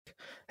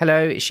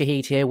Hello, it's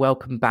Shahid here.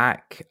 Welcome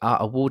back.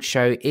 Our award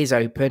show is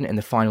open and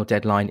the final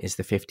deadline is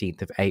the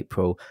 15th of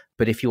April.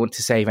 But if you want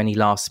to save any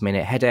last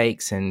minute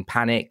headaches and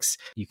panics,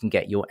 you can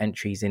get your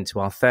entries into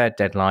our third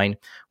deadline,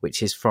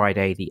 which is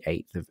Friday, the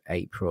 8th of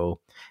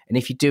April. And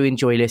if you do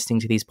enjoy listening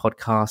to these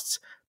podcasts,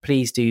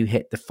 please do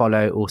hit the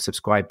follow or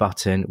subscribe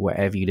button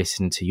wherever you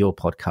listen to your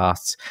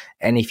podcasts.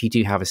 And if you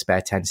do have a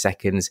spare 10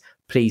 seconds,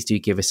 please do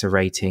give us a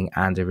rating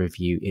and a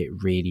review. It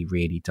really,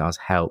 really does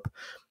help.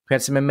 We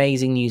had some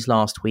amazing news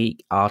last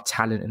week. Our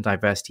Talent and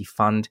Diversity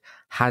Fund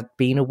had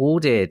been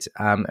awarded.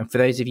 And for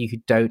those of you who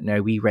don't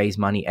know, we raise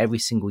money every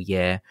single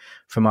year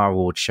from our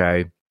award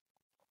show.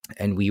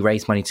 And we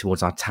raise money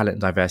towards our Talent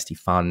and Diversity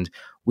Fund.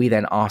 We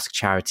then ask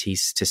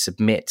charities to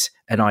submit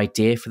an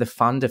idea for the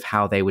fund of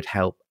how they would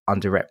help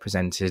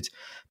underrepresented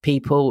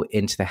people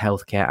into the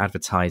healthcare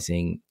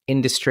advertising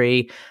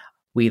industry.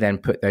 We then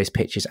put those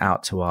pitches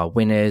out to our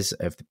winners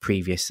of the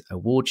previous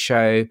award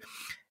show.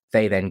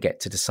 They then get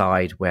to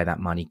decide where that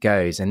money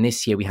goes. And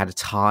this year we had a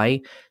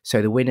tie.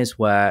 So the winners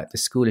were the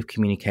School of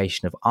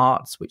Communication of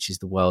Arts, which is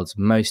the world's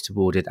most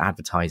awarded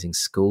advertising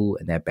school.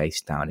 And they're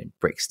based down in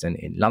Brixton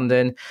in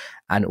London.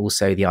 And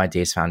also the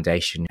Ideas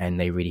Foundation. And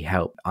they really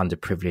help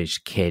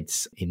underprivileged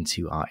kids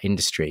into our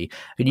industry.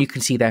 And you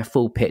can see their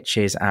full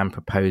pitches and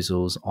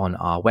proposals on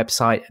our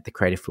website at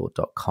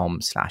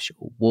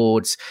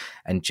thecreativefloor.com/awards.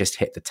 And just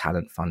hit the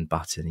Talent Fund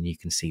button and you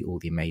can see all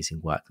the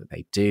amazing work that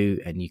they do.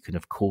 And you can,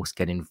 of course,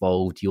 get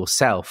involved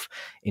yourself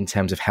in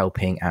terms of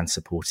helping and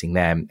supporting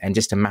them. And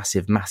just a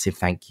massive, massive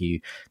thank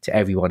you to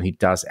everyone who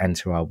does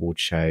enter our award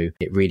show.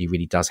 It really,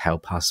 really does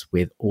help us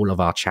with all of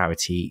our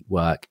charity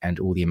work and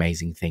all the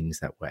amazing things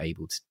that we're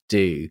able to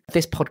do.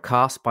 This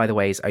podcast, by the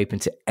way, is open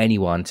to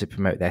anyone to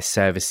promote their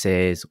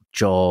services,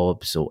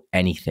 jobs, or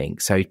anything.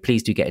 So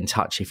please do get in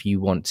touch if you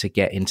want to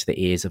get into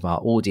the ears of our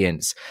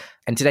audience.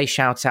 And today's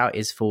shout out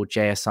is for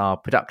JSR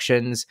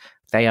Productions.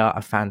 They are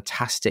a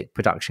fantastic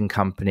production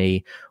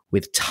company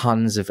with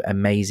tons of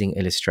amazing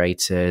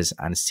illustrators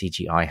and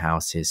CGI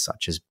houses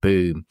such as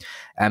Boom.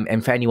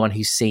 And for anyone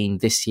who's seen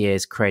this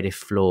year's Creative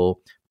Floor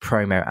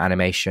promo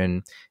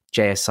animation,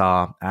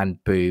 JSR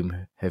and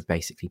Boom have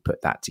basically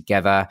put that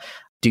together.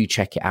 Do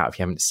check it out if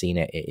you haven't seen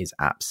it. It is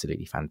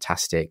absolutely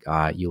fantastic.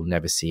 You'll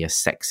never see a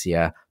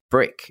sexier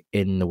brick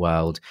in the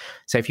world.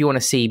 So if you want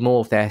to see more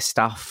of their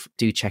stuff,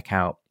 do check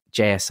out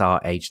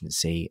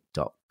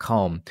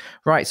jsragency.com.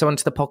 Right, so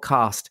onto the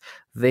podcast.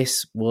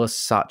 This was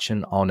such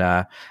an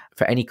honor.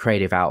 For any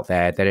creative out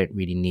there, they don't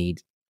really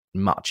need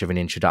much of an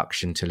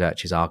introduction to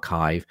Luerzers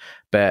Archive.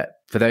 But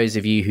for those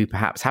of you who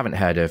perhaps haven't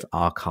heard of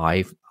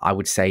Archive, I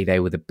would say they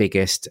were the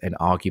biggest and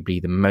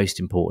arguably the most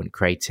important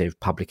creative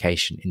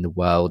publication in the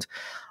world.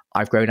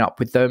 I've grown up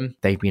with them.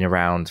 They've been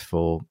around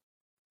for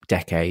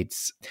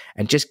decades,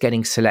 and just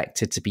getting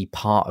selected to be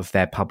part of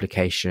their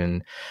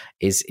publication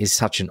is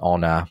such an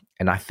honor.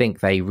 And I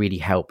think they really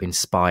help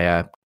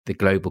inspire the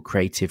global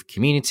creative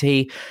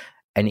community,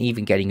 and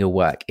even getting your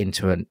work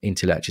into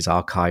Luerzers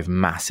Archive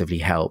massively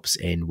helps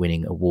in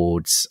winning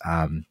awards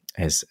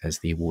as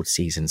the award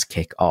seasons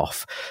kick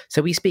off.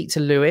 So we speak to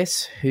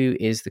Lewis, who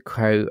is the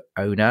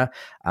co-owner.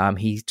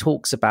 He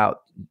talks about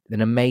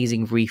an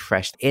amazing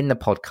refresh in the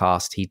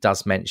podcast. He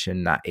does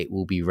mention that it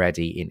will be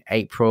ready in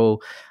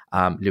April.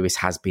 Lewis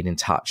has been in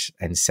touch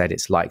and said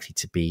it's likely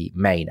to be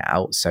May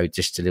now. So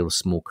just a little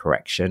small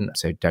correction.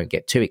 So don't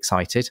get too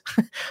excited.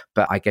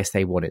 But I guess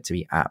they want it to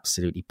be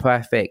absolutely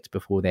perfect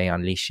before they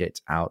unleash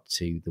it out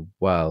to the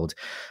world.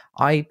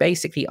 I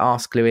basically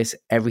asked Lewis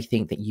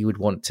everything that you would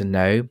want to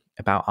know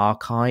about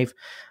Archive.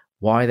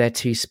 Why are there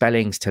two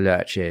spellings to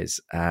Luerzers?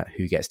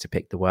 Who gets to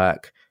pick the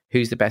work?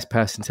 Who's the best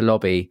person to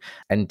lobby?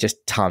 And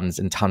just tons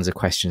and tons of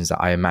questions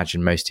that I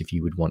imagine most of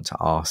you would want to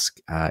ask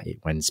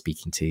when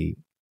speaking to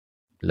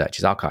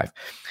Luerzers Archive.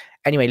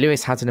 Anyway,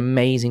 Lewis has an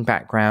amazing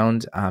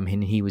background,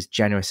 and he was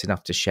generous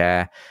enough to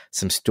share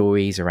some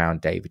stories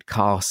around David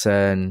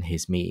Carson,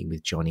 his meeting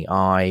with Jony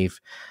Ive.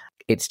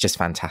 It's just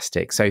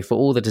fantastic. So for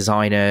all the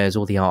designers,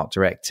 all the art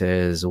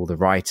directors, all the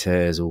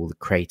writers, all the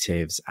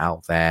creatives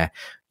out there,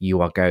 you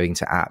are going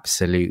to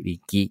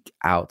absolutely geek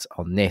out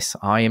on this.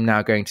 I am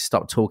now going to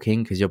stop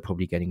talking because you're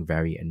probably getting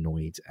very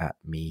annoyed at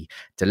me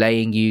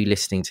delaying you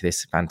listening to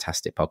this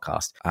fantastic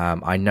podcast.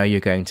 I know you're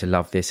going to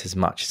love this as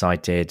much as I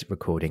did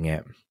recording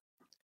it.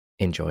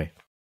 Enjoy.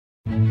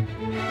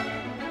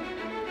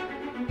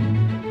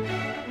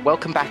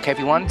 Welcome back,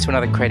 everyone, to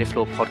another Creative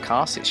Floor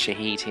podcast. It's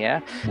Shahid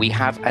here. We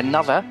have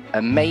another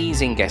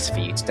amazing guest for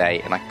you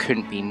today, and I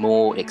couldn't be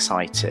more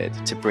excited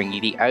to bring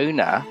you the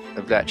owner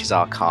of Luerzers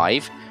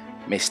Archive,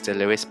 Mr.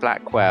 Lewis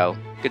Blackwell.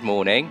 Good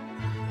morning.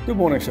 Good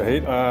morning,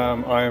 Shahid.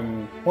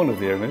 I'm one of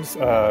the owners.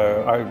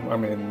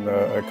 I'm in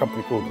a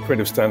company called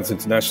Creative Standards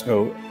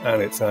International,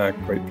 and it's our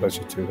great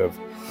pleasure to have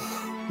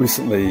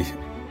recently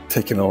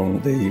taken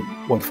on the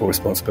wonderful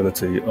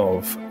responsibility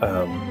of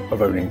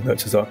owning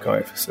Luerzers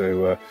Archive.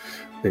 So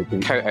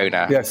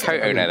co-owner. Yes,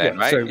 co-owner then,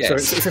 right? So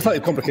it's a slightly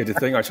complicated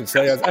thing, I should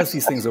say, as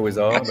these things always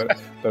are.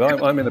 But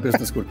I'm in a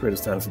business called Creative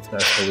Standards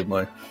International with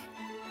my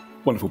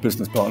wonderful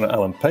business partner,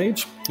 Alan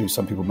Page, who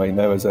some people may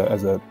know as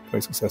a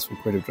very successful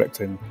creative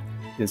director in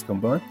years gone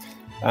by.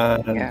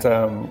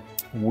 And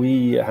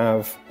we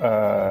have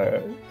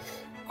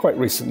quite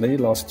recently,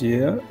 last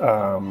year,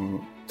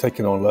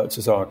 taken on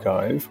Luerzers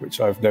Archive, which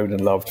I've known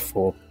and loved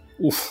for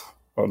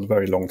a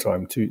very long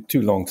time, too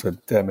long to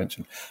dare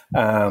mention.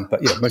 But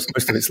yeah, most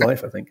of its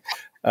life, I think,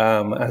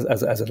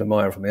 as an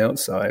admirer from the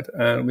outside.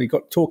 And we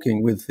got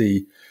talking with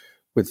the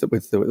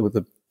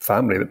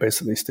family that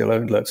basically still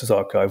owned Luerzers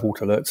Archive,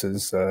 Walter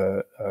Luerzer's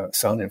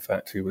son, in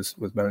fact, who was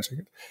managing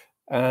it.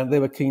 And they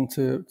were keen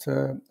to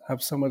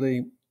have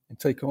somebody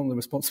take on the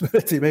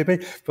responsibility, maybe,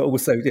 but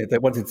also, they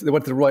wanted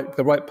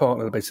the right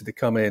partner to basically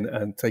come in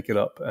and take it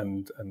up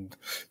and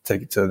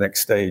take it to the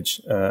next stage.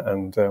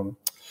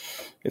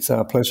 It's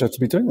our pleasure to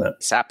be doing that.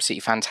 It's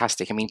absolutely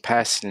fantastic. I mean,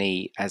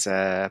 personally, as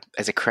a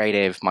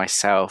creative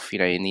myself,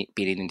 been in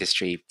the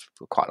industry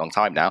for quite a long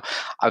time now,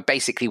 I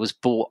basically was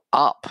brought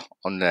up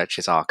on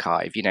Luerzers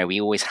Archive.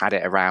 We always had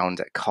it around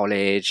at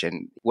college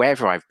and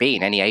wherever I've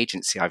been, any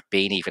agency I've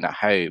been, even at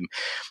home.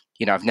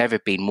 I've never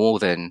been more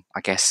than,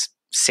 I guess,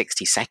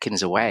 60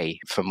 seconds away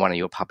from one of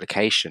your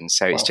publications.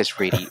 So it's just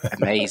really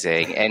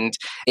amazing. And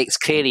it's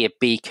clearly a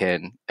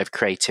beacon of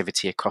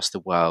creativity across the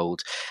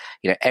world.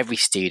 Every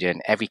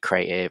student, every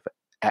creative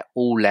at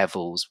all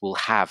levels will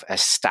have a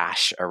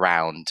stash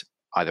around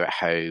either at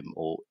home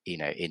or,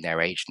 in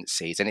their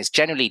agencies. And it's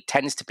generally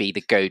tends to be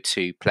the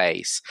go-to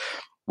place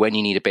when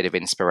you need a bit of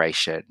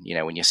inspiration,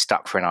 when you're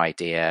stuck for an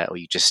idea or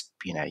you just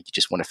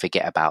want to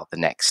forget about the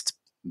next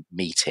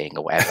meeting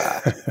or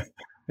whatever.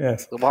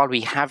 Yes. While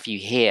we have you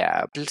here,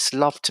 I'd just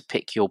love to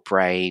pick your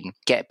brain,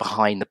 get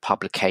behind the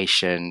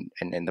publication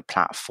and the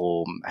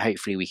platform.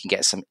 Hopefully we can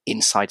get some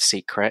inside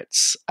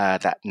secrets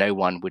that no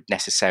one would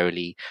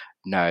necessarily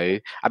know.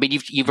 I mean,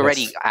 you've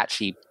already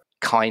actually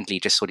kindly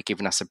just sort of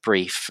given us a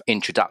brief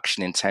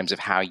introduction in terms of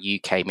how you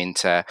came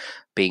into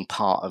being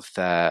part of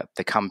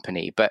the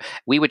company. But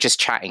we were just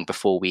chatting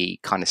before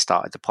we kind of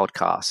started the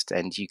podcast,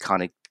 and you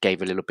kind of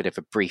gave a little bit of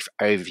a brief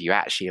overview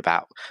actually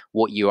about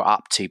what you were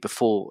up to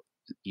before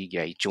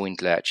you joined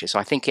Luerzers. So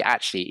I think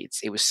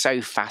it was so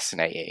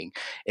fascinating.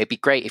 It'd be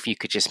great if you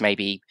could just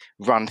maybe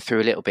run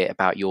through a little bit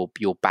about your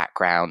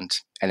background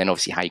and then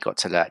obviously how you got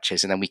to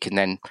Luerzers, and then we can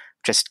then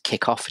just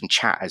kick off and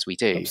chat as we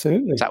do.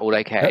 Absolutely. Is that all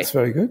okay? That's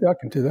very good. I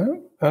can do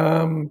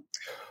that.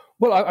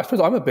 Well, I suppose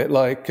I'm a bit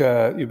like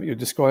you're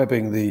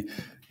describing the,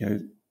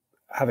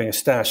 having a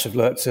stash of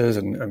Luerzers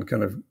and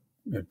kind of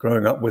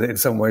growing up with it in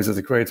some ways as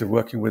a creative,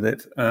 working with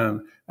it.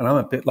 And I'm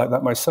a bit like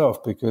that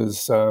myself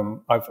because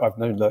I've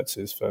known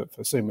Luerzers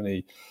for so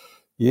many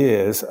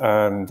years.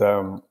 And,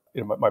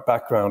 my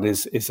background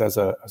is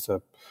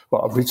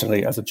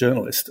originally as a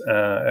journalist.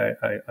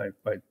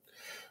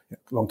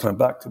 A long time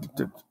back,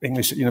 did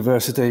English at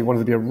university, wanted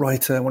to be a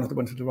writer,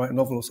 wanted to write a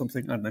novel or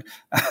something, I don't know,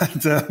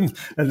 and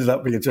ended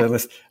up being a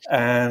journalist.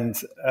 And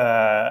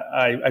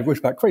I wrote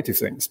about creative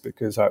things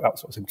because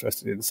that's what I was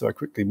interested in. So I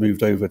quickly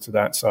moved over to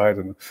that side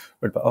and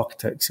wrote about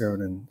architecture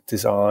and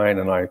design.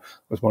 And I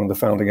was one of the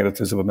founding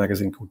editors of a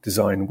magazine called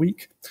Design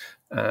Week.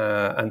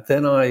 And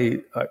then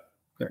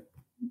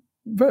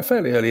very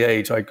fairly early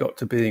age, I got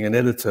to being an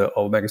editor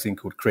of a magazine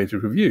called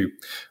Creative Review,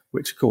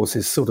 which of course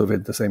is sort of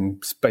in the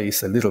same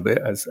space a little bit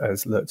as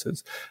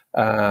Luerzers.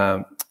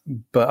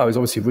 But I was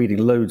obviously reading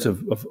loads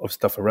of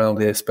stuff around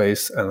the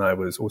airspace, and I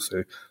was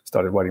also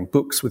started writing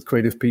books with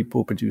creative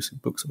people, producing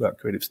books about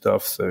creative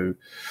stuff. So there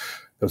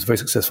was a very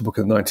successful book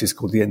in the 90s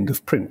called The End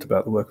of Print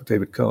about the work of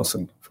David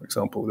Carson, for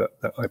example,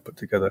 that I put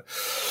together,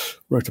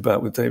 wrote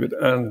about with David,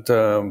 and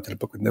did a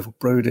book with Neville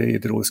Brody,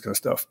 did all this kind of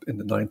stuff in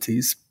the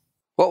 90s.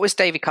 What was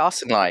David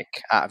Carson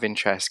like, out of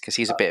interest? Because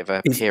he's a bit of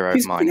a hero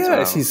of mine as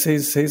well.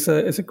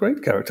 He's a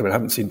great character. I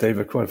haven't seen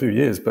David for quite a few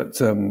years, but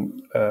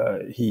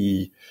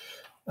he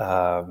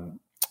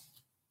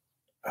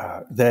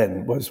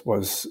then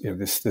was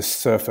this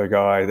surfer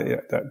guy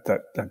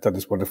that done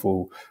this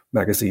wonderful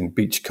magazine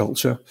Beach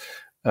Culture,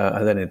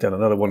 and then he'd done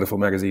another wonderful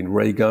magazine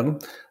Ray Gun.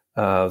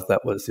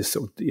 That was this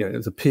sort of, it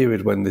was a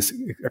period when this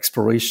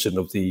exploration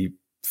of the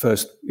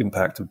first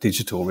impact of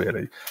digital,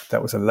 really,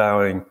 that was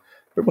allowing.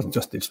 It wasn't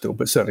just digital,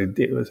 but certainly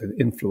it was an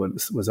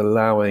influence, was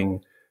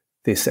allowing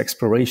this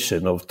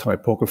exploration of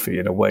typography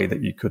in a way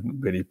that you couldn't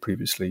really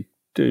previously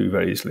do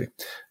very easily.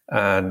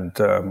 And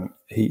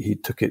he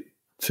took it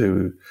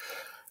to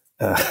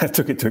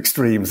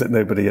extremes that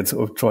nobody had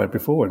sort of tried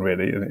before, and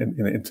really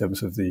in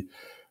terms of the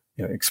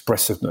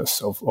expressiveness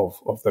of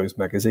those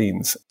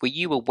magazines. Were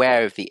you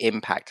aware of the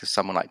impact of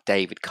someone like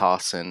David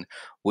Carson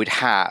would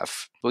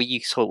have? Were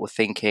you sort of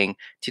thinking,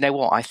 do you know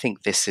what? I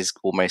think this is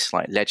almost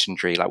like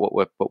legendary. Like what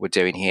we're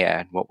doing here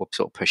and what we're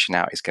sort of pushing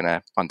out is going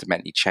to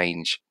fundamentally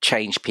change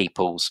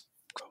people's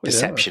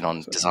perception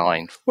on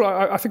design.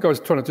 Well, I think I was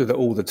trying to do that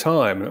all the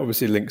time, and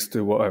obviously links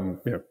to what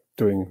I'm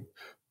doing.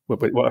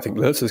 What I think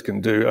Luerzers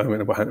can do. I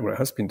mean, what it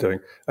has been doing.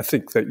 I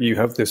think that you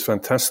have this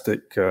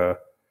fantastic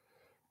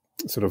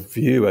sort of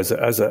view as a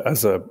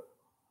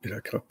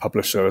kind of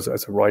publisher, as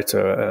a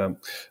writer,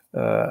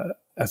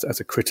 as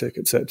a critic,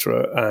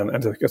 etc.,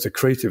 and as a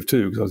creative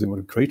too, because I was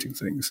involved in creating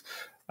things.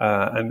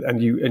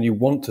 and you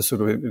want to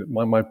sort of,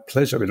 my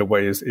pleasure in a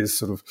way is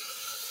sort of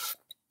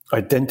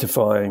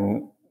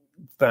identifying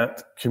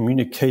that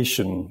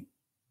communication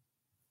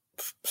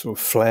sort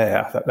of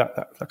flare, that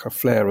like a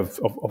flare of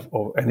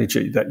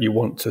energy that you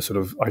want to sort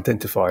of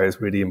identify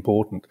as really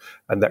important,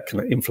 and that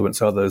can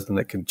influence others, and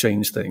it can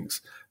change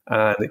things.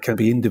 And it can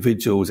be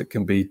individuals, it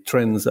can be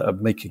trends that are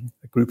making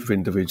a group of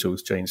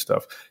individuals change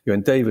stuff.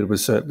 And David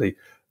was certainly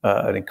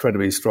an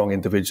incredibly strong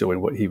individual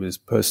in what he was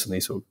personally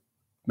sort of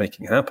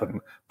making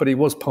happen, but he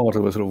was part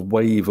of a sort of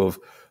wave of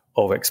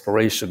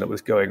exploration that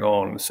was going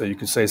on. So you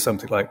could say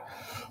something like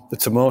the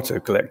Tomato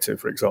Collective,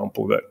 for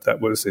example,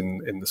 that was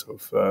in the sort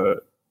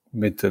of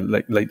mid to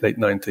late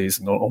 90s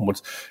and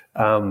onwards.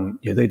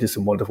 They did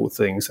some wonderful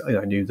things.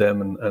 I knew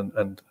them,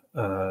 and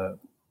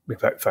in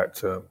fact,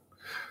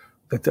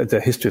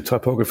 the history of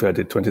typography I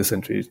did 20th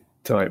century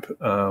type.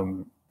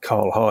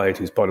 Carl Hyde,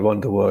 who's part of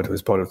Underwood,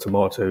 who's part of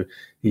Tomato,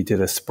 he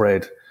did a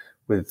spread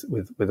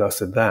with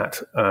us in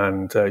that,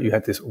 and you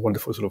had this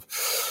wonderful sort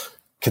of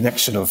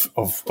connection of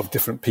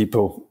different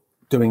people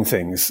doing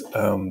things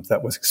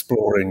that was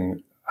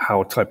exploring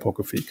how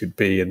typography could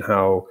be, and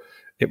how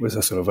it was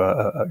a sort of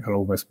a kind of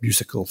almost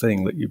musical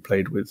thing that you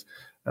played with.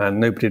 And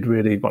nobody had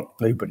really, well,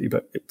 nobody,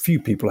 but few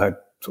people had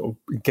sort of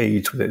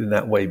engaged with it in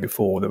that way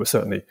before. There were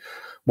certainly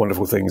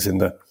wonderful things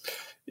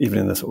even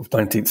in the sort of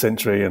 19th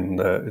century and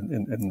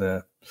in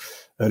the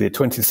earlier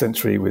 20th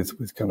century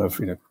with kind of,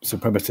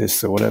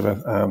 suprematists or whatever,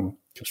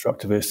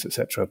 constructivists,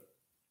 etc.,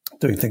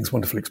 doing things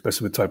wonderfully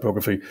expressive with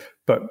typography.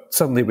 But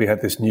suddenly we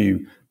had this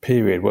new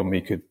period when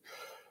we could,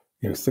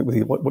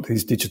 think what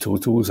these digital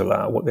tools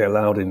allow, what they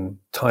allowed in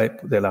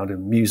type, what they allowed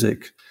in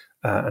music,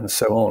 and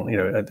so on.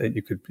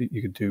 You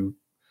could do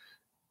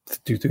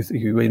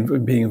you were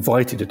being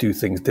invited to do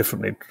things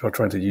differently,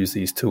 trying to use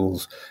these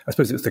tools. I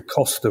suppose it's the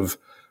cost of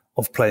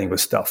playing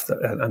with stuff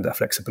and the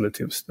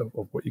flexibility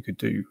of what you could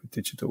do with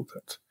digital.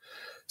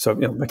 So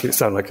make it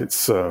sound like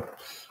it's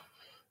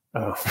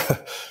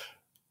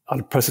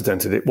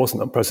unprecedented. It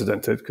wasn't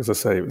unprecedented, because I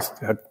say it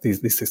had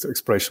this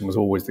exploration was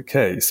always the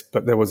case,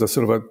 but there was a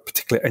sort of a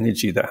particular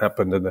energy that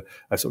happened, and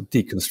a sort of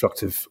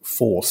deconstructive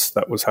force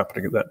that was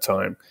happening at that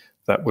time.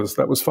 That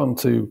was fun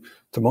to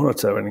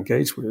monitor and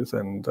engage with,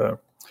 and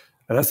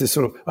as this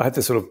sort of, I had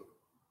this sort of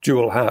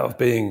dual hat of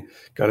being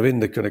kind of in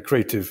the kind of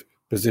creative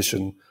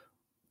position,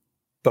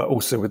 but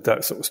also with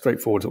that sort of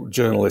straightforward sort of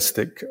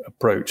journalistic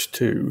approach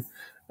too.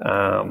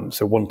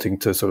 So wanting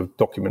to sort of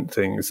document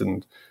things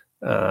and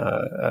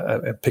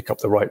pick up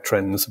the right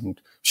trends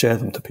and share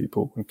them to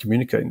people and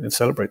communicate and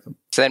celebrate them.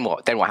 So then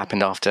what? Then what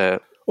happened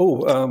after?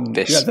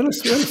 This? Yeah, then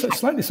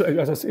slightly.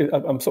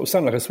 I'm sort of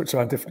sounding like I switched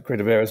around different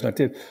creative areas, and I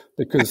did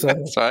because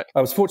right.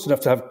 I was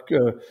fortunate enough to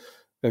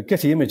have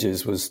Getty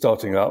Images was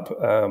starting up,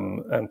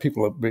 and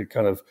people have really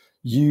kind of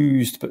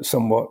used but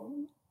somewhat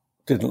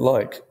didn't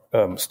like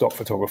stock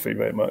photography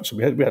very much.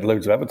 We had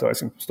loads of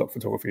advertising for stock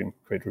photography and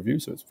creative review,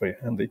 so it's very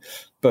handy.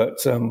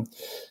 But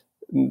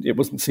it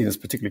wasn't seen as a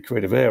particularly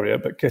creative area,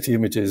 but Getty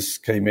Images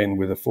came in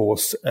with a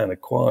force and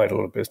acquired a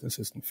lot of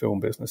businesses and film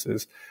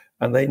businesses,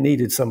 and they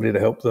needed somebody to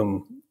help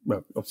them.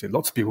 Well, obviously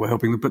lots of people were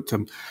helping them, but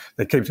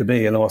they came to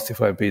me and asked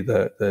if I'd be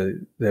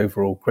the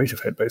overall creative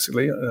head,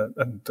 basically,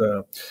 and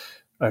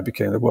I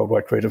became the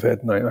worldwide creative head,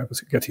 and I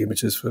was at Getty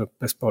Images for the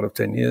best part of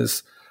 10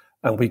 years,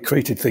 and we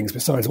created things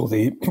besides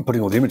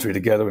putting all the imagery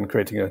together and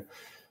creating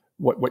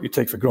what you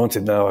take for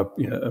granted now,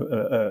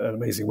 an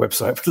amazing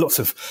website with lots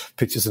of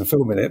pictures and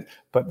film in it.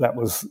 But that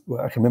was,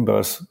 I can remember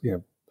us,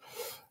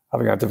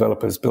 having our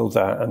developers build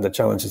that, and the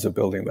challenges of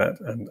building that,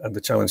 and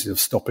the challenges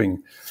of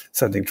stopping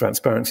sending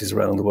transparencies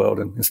around the world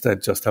and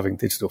instead just having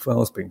digital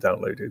files being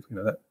downloaded.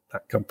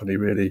 That company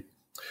really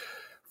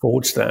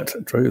forged that,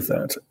 drove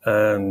that,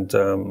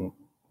 and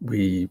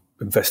we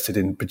invested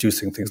in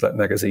producing things like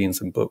magazines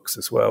and books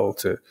as well.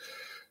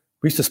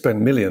 We used to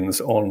spend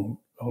millions on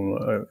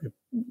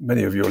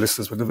many of your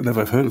listeners would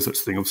never have heard of such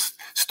a thing, of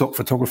stock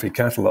photography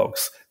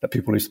catalogs that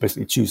people used to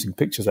basically choosing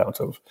pictures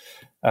out of.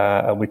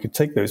 And we could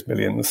take those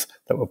millions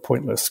that were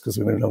pointless because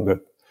we're no longer,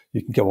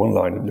 you can go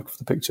online and look for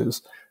the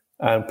pictures,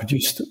 and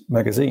produced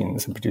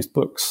magazines and produced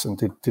books and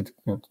did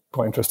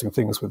quite interesting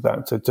things with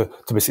that to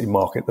basically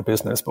market the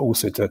business, but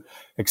also to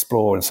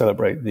explore and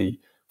celebrate the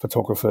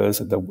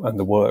photographers and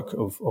the work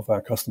of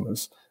our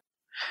customers.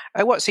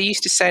 Oh, so you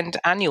used to send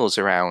annuals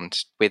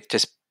around with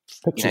just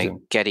pictures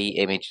Getty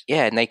Image,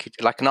 and they could,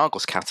 like an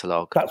Argos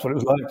catalogue. That's what it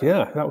was like.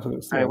 Yeah, that was what it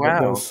was. Oh,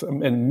 wow!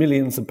 And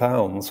millions of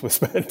pounds were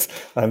spent,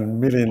 and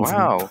millions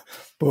of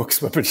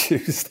books were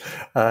produced,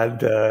 and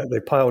they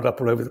piled up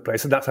all over the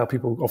place. And that's how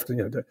people often,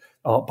 the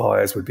art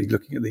buyers would be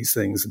looking at these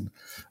things and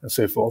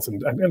so forth,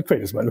 and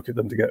creators might look at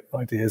them to get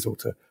ideas or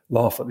to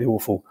laugh at the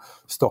awful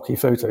stocky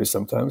photos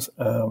sometimes.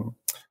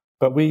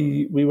 But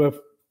we were.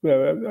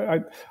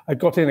 I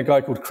got in a guy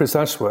called Chris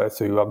Ashworth,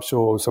 who I'm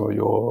sure some of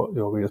your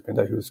readers may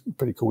know, who was a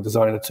pretty cool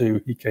designer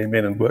too. He came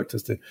in and worked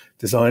as the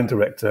design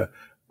director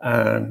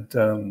and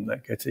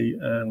at Getty,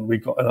 and we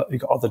got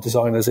other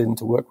designers in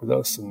to work with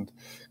us, and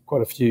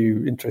quite a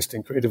few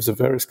interesting creatives of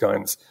various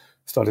kinds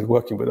started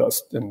working with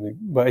us, and we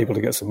were able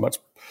to get some much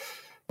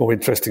more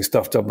interesting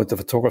stuff done with the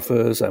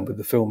photographers and with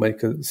the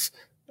filmmakers.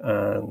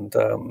 And,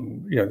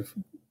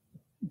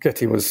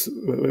 Getty was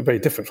very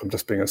different from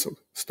just being a sort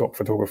of stock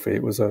photography.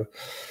 It was a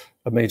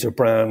major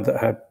brand that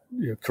had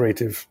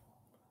creative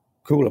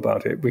cool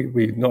about it.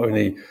 We not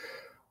only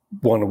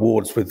won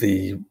awards with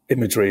the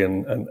imagery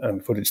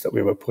and footage that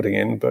we were putting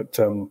in, but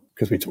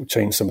because we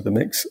changed some of the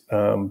mix,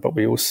 but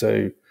we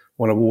also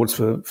won awards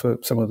for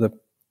some of the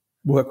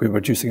work we were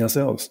producing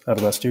ourselves out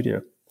of our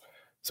studio.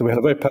 So we had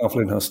a very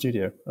powerful in-house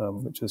studio,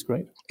 which is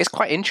great. It's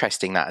quite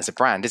interesting that as a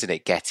brand, isn't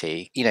it,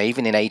 Getty?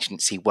 Even in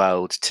agency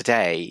world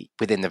today,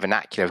 within the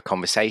vernacular of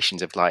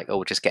conversations of like,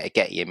 we'll just get a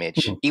Getty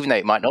image, even though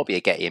it might not be a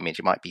Getty image,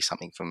 it might be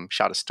something from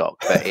Shutterstock,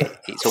 but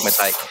it's almost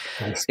like,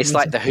 it's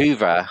like the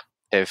Hoover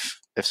of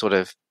sort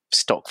of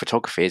stock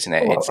photography, isn't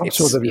it? Well, I'm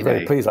sure they'll be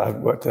very pleased. I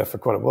haven't worked there for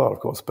quite a while, of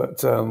course,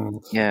 but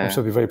I'm sure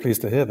they'll be very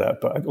pleased to hear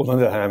that. But on the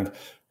other hand,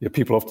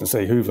 people often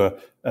say Hoover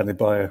and they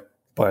buy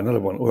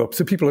another one.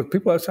 So people have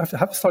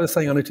started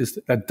saying, I noticed,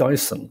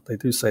 Dyson. They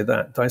do say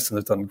that. Dyson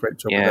has done a great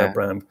job with their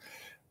brand.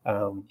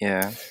 But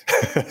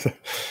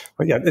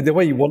the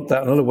way you want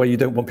that, another way you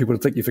don't want people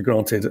to take you for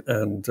granted,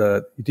 and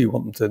you do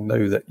want them to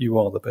know that you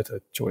are the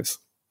better choice.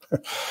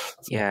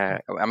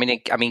 I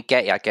mean,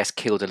 Getty, I guess,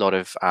 killed a lot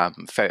of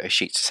photo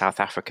shoots to South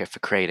Africa for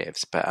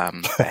creatives, but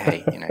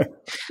hey,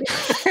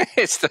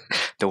 it's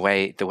the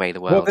way the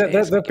world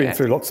is. They've been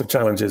through lots of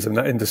challenges, and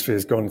that industry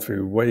has gone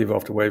through wave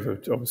after wave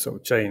of sort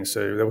of change.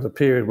 So there was a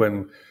period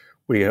when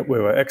we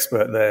were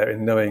expert there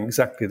in knowing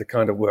exactly the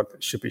kind of work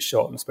that should be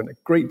shot, and spent a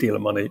great deal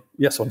of money,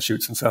 on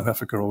shoots in South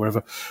Africa or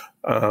wherever,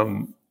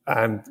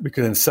 and we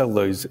could then sell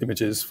those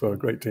images for a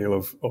great deal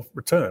of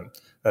return.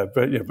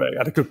 But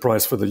at a good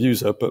price for the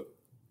user, but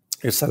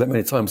you sell it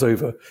many times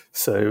over,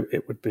 so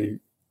it would be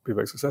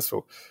very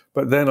successful.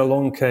 But then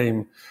along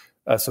came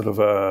a sort of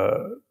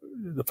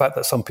the fact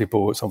that some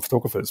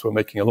photographers were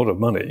making a lot of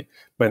money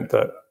meant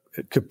that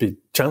it could be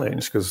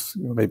challenged, because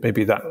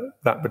maybe that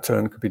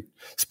return could be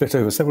split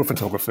over several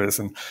photographers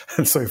and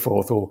so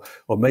forth, or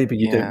maybe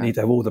you don't need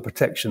to have all the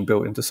protection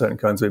built into certain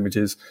kinds of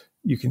images.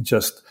 You can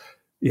just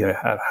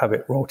have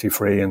it royalty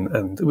free,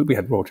 and we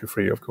had royalty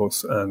free, of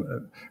course,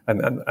 and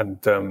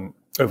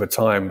over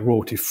time,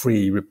 royalty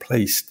free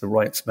replaced the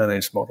rights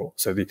managed model.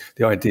 So the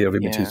idea of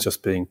images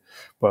just being,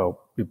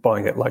 you're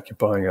buying it like you're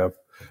buying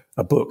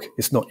a book.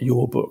 It's not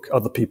your book.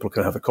 Other people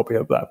can have a copy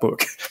of that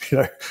book,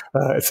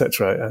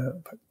 etc.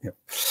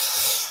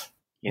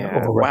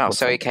 Wow.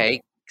 So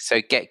okay. So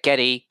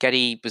Getty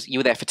you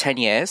were there for 10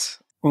 years.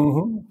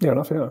 Mm-hmm. Yeah,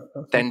 enough. Yeah.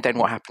 Then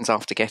what happens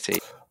after Getty?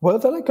 Well,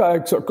 then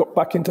I sort of got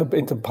back into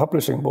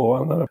publishing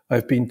more.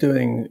 I've been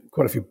doing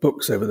quite a few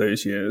books over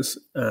those years,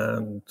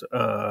 and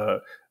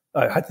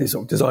I had this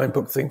sort of design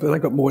book thing, but then I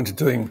got more into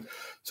doing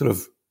sort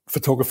of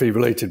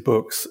photography-related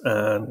books,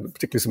 and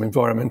particularly some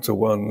environmental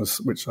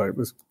ones, which I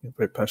was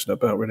very passionate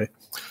about, really.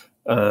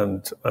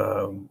 And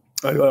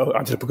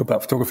I did a book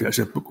about photography,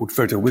 actually, a book called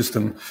Photo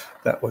Wisdom,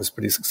 that was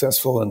pretty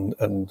successful.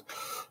 And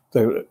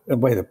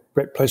the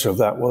great pleasure of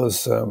that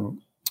was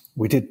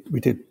we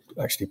did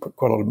actually put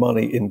quite a lot of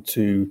money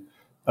into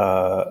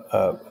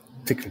a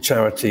particular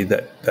charity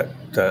that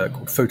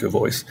called Photo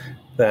Voice,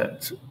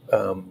 that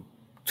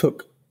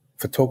took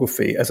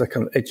photography as a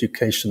kind of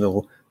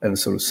educational and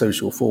sort of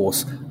social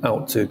force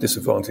out to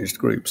disadvantaged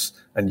groups,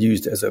 and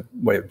used it as a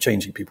way of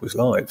changing people's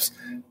lives.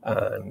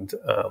 And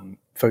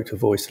Photo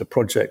Voice had a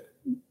project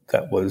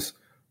that was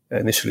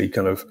initially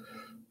kind of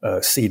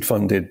seed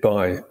funded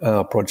by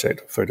our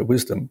project, Photo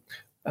Wisdom,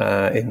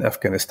 in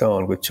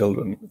Afghanistan with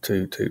children.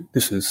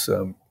 This is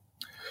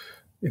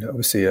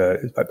obviously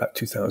it's about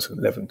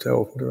 2011,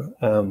 12,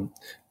 whatever.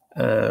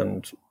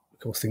 And of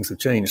course, things have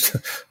changed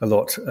a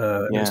lot.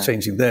 It was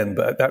changing then,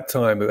 but at that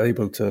time, we were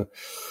able to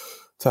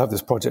have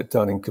this project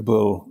done in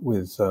Kabul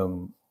with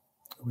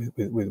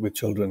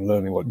children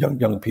learning,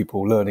 young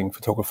people learning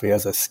photography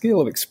as a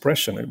skill of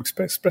expression,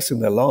 expressing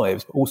their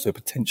lives, but also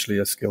potentially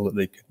a skill that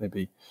they could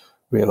maybe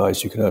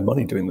realize you can earn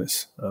money doing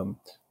this,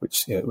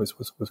 which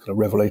was kind of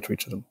revelatory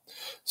to them.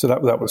 So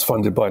that was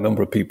funded by a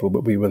number of people,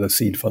 but we were the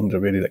seed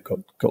funder really that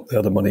got the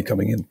other money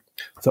coming in.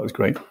 So that was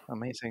great.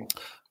 Amazing.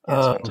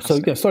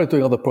 Started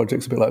doing other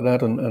projects a bit like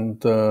that, and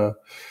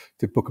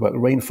did a book about the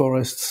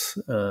rainforests.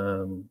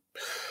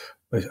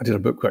 I did a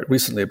book quite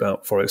recently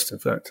about forests, in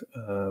fact.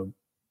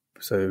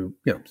 So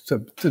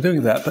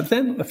doing that. But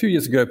then a few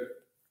years ago,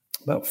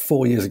 about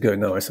 4 years ago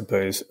now, I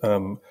suppose,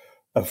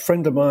 a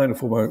friend of mine, a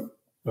former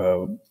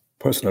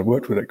person I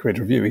worked with at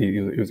Creative Review,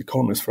 he was a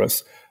columnist for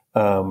us,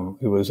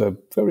 who was a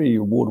very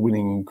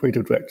award-winning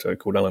creative director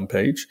called Alan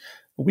Page.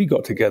 We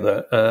got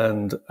together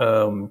and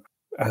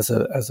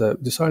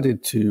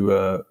decided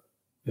to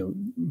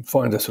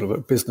find a sort of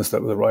a business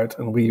that was right,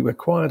 and we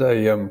acquired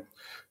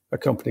a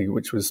company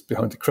which was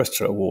behind the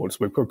Cresta Awards.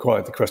 We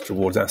acquired the Cresta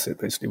Awards asset,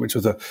 basically, which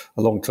was a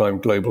long-time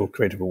global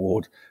creative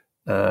award.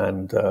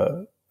 And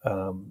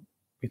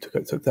we took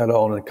that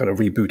on and kind of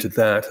rebooted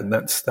that, and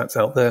that's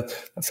out there.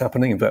 That's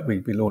happening. In fact,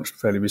 we launched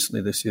fairly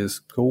recently this year's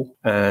call,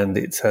 and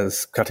it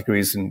has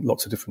categories in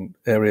lots of different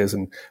areas.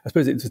 And I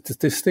suppose it's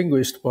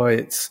distinguished by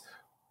its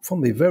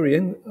from the very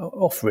end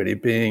off, really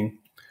being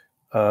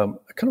kind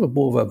of a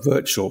more of a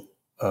virtual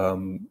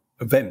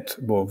event,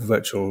 more of a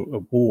virtual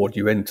award.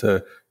 You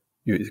enter,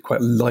 it's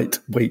quite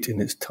lightweight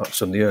in its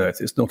touch on the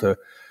earth. It's not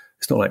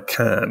like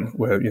Cannes,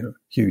 where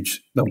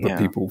huge number of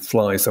people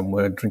fly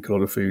somewhere, drink a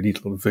lot of food, eat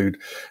a lot of food,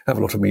 have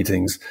a lot of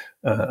meetings,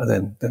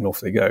 and then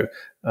off they go.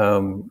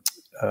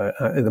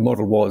 The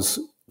model was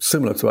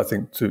similar to, I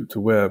think, to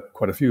where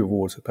quite a few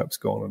awards have perhaps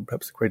gone, and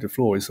perhaps the creative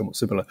floor is somewhat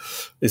similar,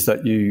 is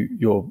that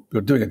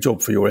you're doing a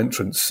job for your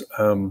entrants,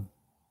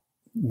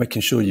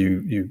 making sure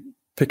you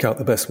pick out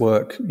the best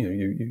work,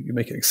 you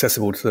make it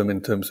accessible to them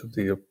in terms of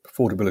the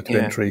affordability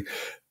of entry,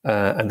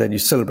 and then you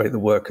celebrate the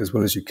work as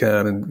well as you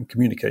can and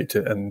communicate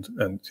it, and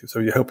so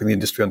you're helping the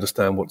industry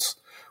understand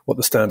what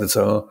the standards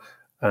are,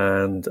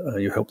 and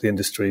you help the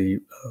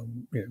industry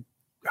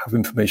have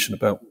information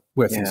about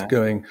where things are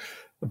going.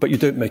 But you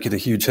don't make it a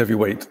huge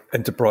heavyweight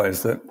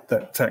enterprise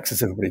that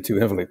taxes everybody too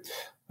heavily.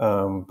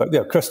 But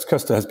yeah,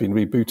 Custer has been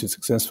rebooted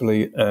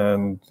successfully,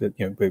 and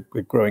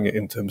we're growing it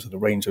in terms of the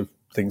range of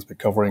things we're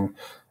covering.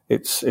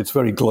 It's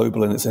very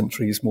global in its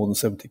entries, more than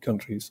 70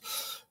 countries,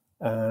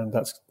 and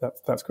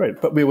that's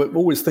great. But we were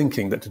always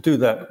thinking that to do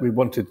that, we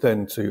wanted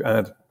then to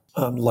add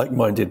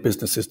like-minded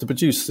businesses to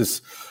produce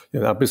this.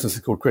 Our business is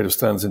called Creative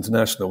Standards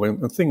International,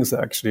 and things that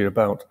actually are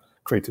about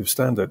creative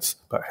standards,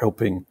 about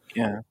helping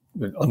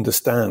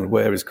understand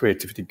where is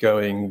creativity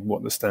going,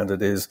 what the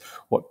standard is,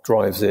 what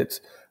drives it,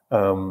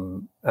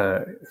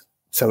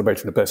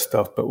 celebrating the best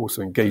stuff, but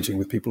also engaging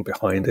with people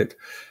behind it.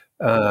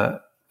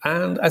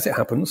 And as it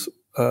happens,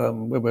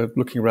 when we're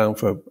looking around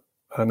for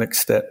our next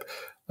step,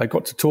 I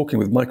got to talking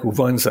with Michael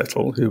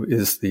Weinzettel, who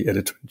is the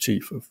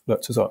editor-in-chief of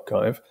Luerzers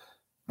Archive,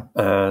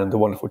 and a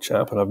wonderful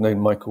chap. And I've known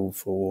Michael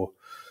for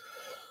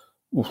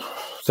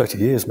 30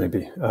 years,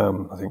 maybe,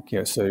 I think.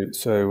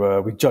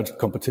 So we judged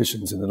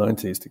competitions in the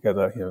 90s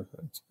together,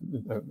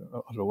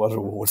 other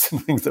awards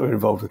and things that we were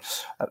involved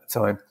with at the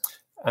time.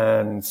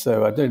 And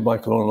so I've known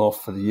Michael on and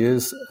off for the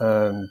years.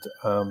 And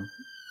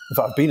in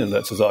fact, I've been in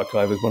Luerzers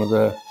Archive as one of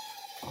the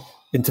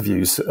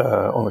interviews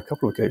on a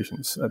couple of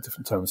occasions at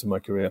different times in my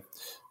career.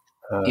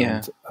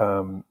 And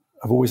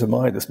I've always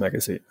admired this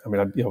magazine. I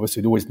mean,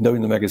 obviously, I'd always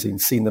known the magazine,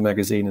 seen the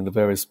magazine and the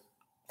various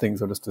things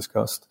I just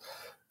discussed.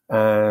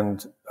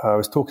 And I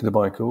was talking to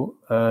Michael,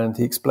 and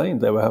he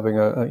explained they were having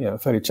a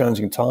fairly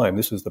challenging time.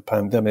 This was the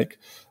pandemic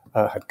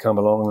had come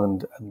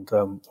along, and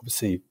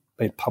obviously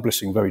made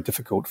publishing very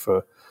difficult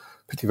for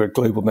particularly a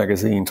global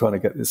magazine, trying to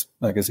get this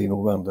magazine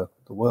all around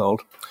the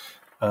world.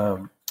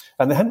 And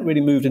they hadn't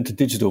really moved into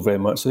digital very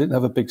much. They didn't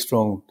have a big,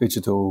 strong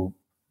digital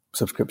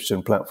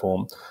subscription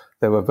platform.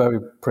 They were very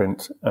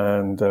print,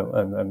 and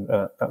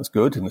that was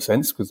good in a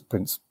sense because the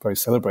print's very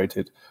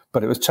celebrated.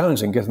 But it was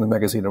challenging getting the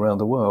magazine around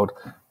the world.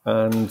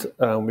 And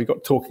we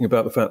got talking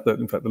about the fact that,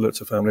 in fact, the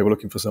Luerzer family were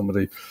looking for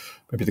somebody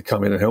maybe to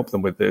come in and help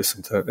them with this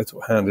and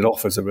to hand it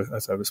off as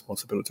a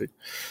responsibility.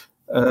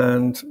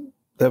 And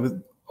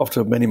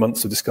after many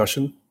months of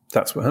discussion,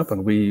 that's what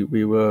happened.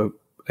 We were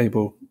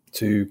able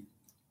to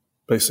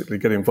basically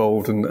get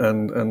involved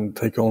and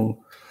take on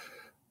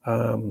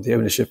the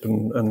ownership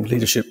and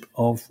leadership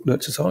of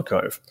Luerzers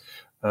Archive.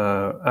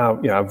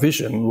 Our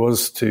vision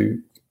was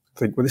to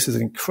think, well, this is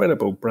an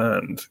incredible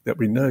brand that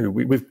we know.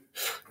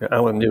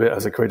 Alan knew it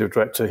as a creative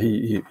director.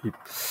 He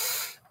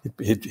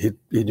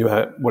knew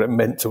what it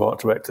meant to art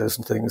directors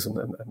and things, and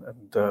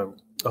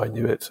I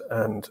knew it,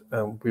 and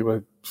we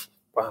were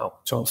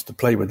chance to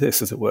play with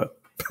this, as it were.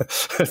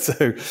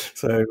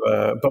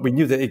 But we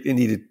knew that it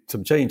needed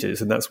some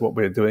changes, and that's what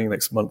we're doing.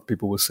 Next month,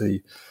 people will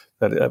see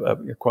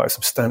that quite a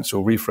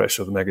substantial refresh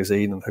of the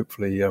magazine, and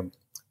hopefully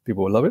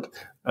people will love it.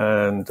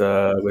 And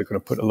we're going to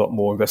put a lot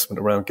more investment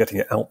around getting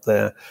it out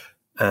there,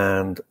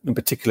 and in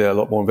particular a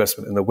lot more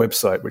investment in the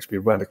website, which will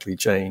be radically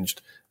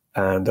changed,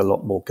 and a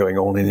lot more going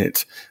on in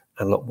it,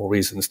 and a lot more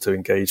reasons to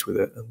engage with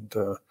it,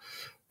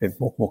 and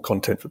more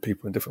content for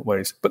people in different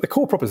ways. But the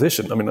core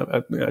proposition, I mean,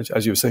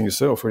 as you were saying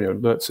yourself,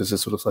 Luerzers is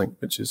this sort of thing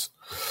which is,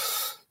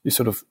 you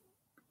sort of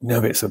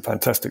know it's a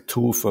fantastic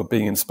tool for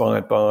being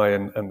inspired by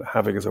and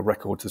having as a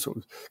record to sort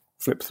of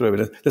flip through.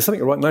 And there's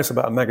something right nice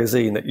about a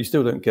magazine that you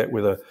still don't get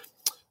with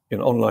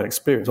an online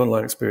experience.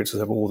 Online experiences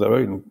have all their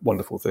own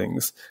wonderful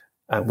things,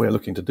 and we're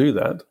looking to do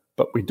that.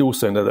 But we do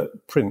also know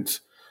that print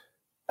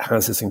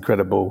has this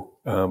incredible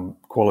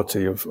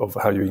quality of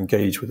how you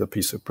engage with a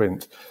piece of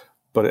print.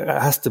 But it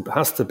has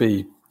to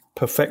be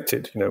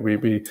perfected.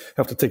 We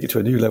have to take it to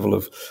a new level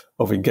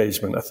of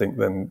engagement, I think,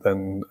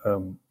 than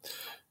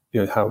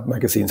how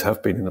magazines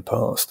have been in the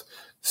past.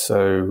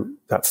 So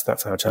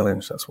that's our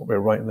challenge. That's what we're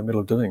right in the middle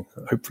of doing.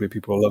 Hopefully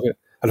people will love it.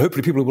 And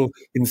hopefully people will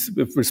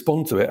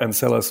respond to it and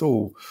tell us,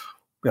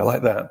 I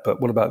like that, but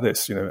what about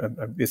this? And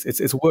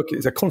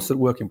it's a constant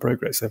work in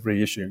progress,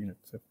 every issue.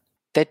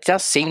 There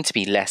does seem to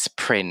be less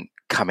print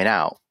coming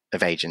out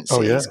of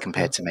agencies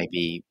compared to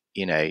maybe,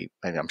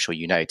 I'm sure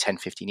 10,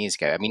 15 years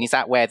ago. I mean, is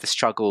that where the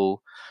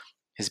struggle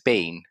has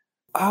been?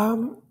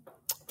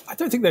 I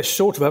don't think they're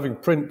short of having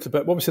print,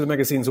 but obviously the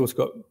magazine's also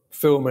got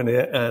film in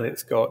it and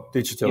it's got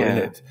digital in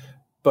it.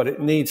 But it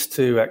needs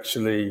to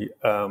actually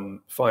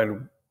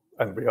find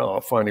and we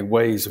are finding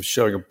ways of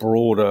showing a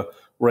broader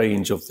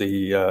range of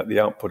the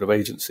output of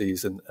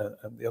agencies and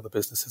the other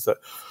businesses that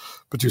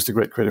produce the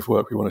great creative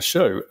work we want to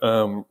show.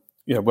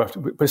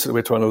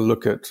 We're trying to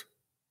look at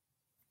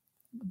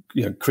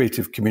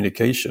creative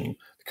communication,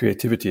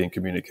 creativity in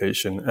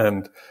communication,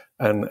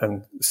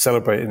 and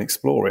celebrate and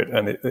explore it.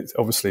 And it's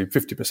obviously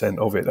 50%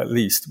 of it, at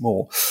least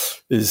more,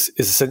 is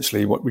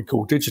essentially what we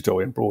call digital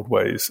in broad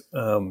ways.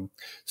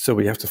 So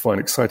we have to find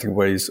exciting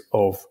ways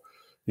of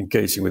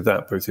engaging with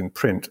that, both in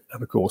print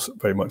and, of course,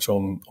 very much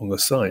on the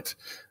site.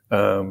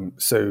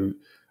 So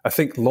I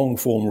think long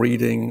form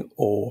reading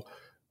or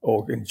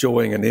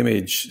enjoying an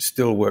image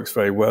still works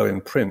very well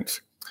in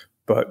print,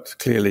 but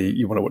clearly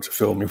you want to watch a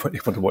film, you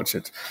want to watch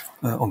it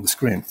on the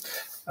screen.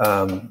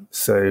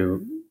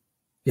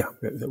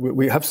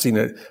 We have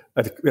seen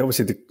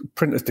obviously the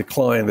print has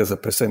declined as a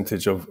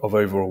percentage of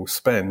overall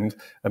spend,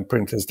 and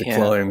print has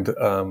declined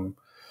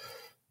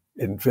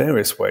in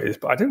various ways,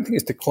 but I don't think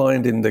it's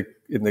declined in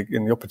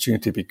the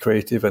opportunity to be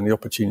creative and the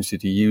opportunity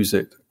to use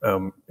it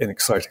in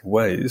exciting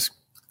ways.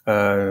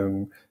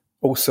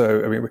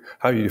 Also, I mean,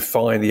 how you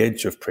define the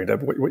edge of print,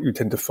 what you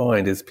tend to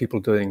find is people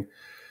doing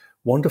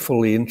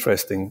wonderfully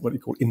interesting, what you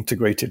call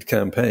integrated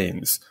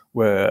campaigns,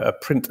 where a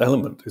print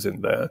element is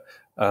in there.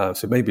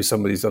 So maybe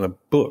somebody's done a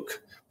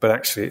book, but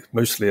actually it's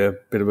mostly a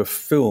bit of a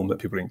film that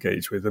people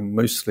engage with, and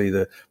mostly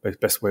the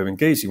best way of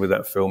engaging with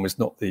that film is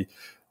not the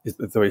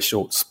very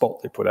short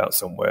spot they put out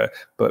somewhere,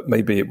 but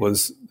maybe it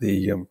was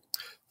the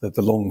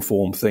long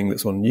form thing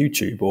that's on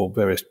YouTube or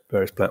various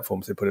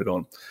platforms they put it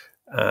on.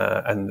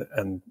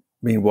 And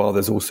meanwhile,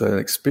 there's also an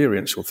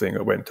experiential thing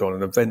that went on,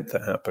 an event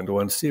that happened,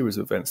 or a series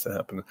of events that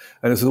happened.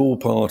 And it's all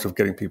part of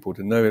getting people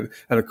to know it.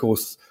 And of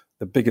course,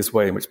 the biggest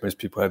way in which most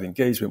people had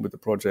engagement with the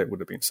project would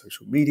have been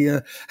social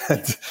media.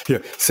 And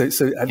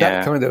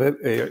that kind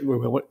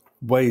of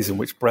ways in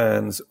which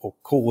brands or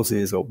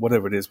causes or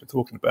whatever it is we're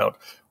talking about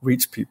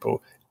reach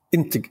people,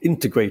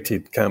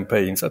 integrated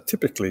campaigns are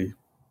typically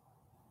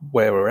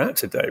where we're at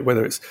today,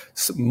 whether it's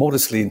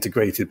modestly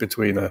integrated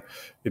between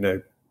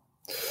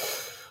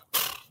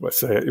let's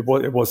say it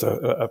was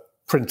a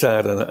print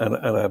ad and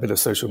a bit of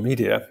social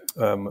media.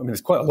 I mean, there's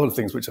quite a lot of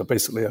things which are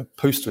basically a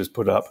poster is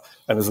put up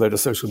and there's a load of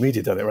social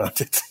media done around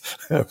it.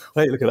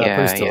 Hey, look at that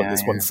poster on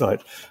this one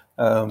site.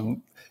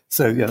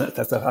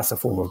 That's a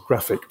form of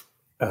graphic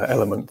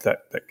element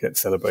that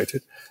gets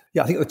celebrated.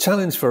 Yeah, I think the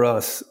challenge for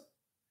us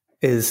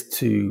is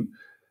to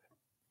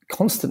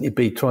constantly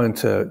be trying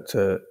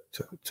to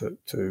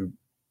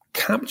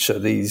capture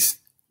this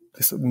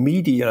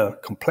media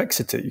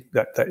complexity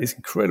that is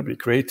incredibly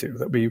creative.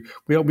 That we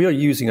are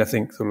using, I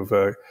think, sort of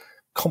a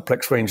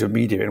complex range of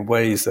media in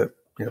ways that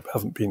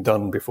haven't been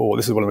done before.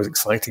 This is one of the most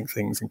exciting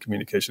things in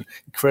communication.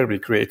 Incredibly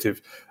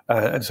creative,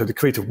 and so the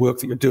creative work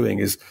that you're doing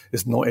is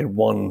not in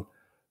one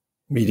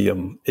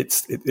medium.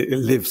 It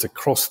lives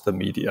across the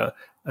media,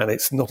 and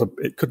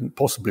it couldn't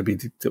possibly be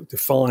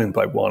defined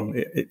by one.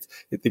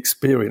 The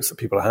experience that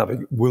people are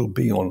having will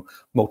be on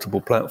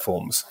multiple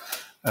platforms,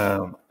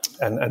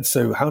 and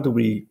so how do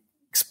we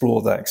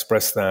explore that,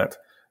 express that,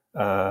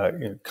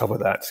 cover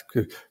that?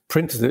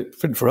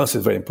 Print for us is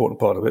a very important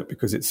part of it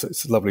because it's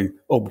a lovely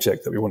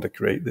object that we want to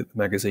create. The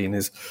magazine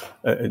is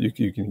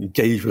you can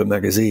engage with a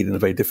magazine in a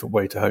very different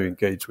way to how you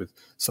engage with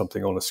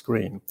something on a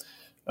screen.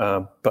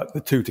 But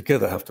the two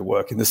together have to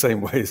work in the same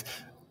ways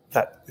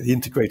that the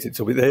integrated.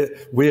 So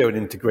we're an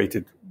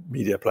integrated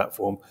media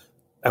platform,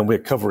 and we're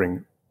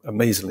covering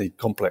amazingly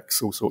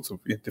complex, all sorts of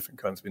different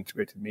kinds of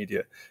integrated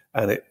media,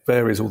 and it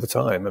varies all the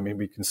time. I mean,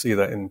 we can see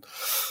that in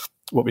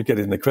what we get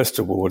in the Crest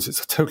Awards.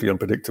 It's totally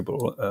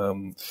unpredictable.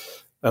 And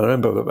I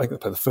remember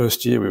the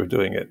first year we were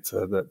doing it,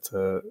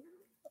 that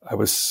I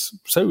was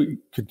so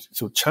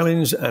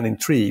challenged and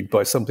intrigued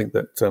by something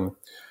that a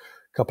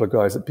couple of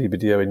guys at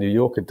BBDO in New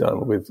York had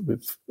done with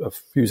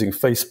using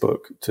Facebook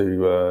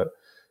to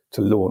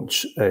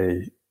launch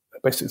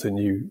basically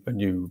a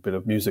new bit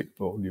of music,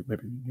 or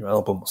maybe a new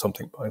album or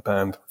something by a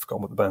band. I've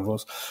forgotten what the band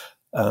was.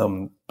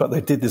 But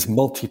they did this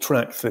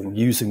multi-track thing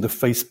using the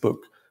Facebook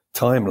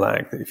time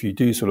lag. That if you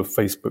do sort of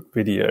Facebook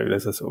video,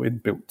 there's a sort of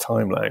inbuilt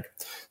time lag.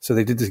 So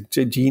they did this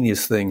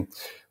genius thing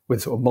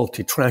with sort of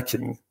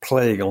multi-tracking,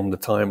 playing on the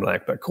time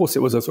lag. But of course,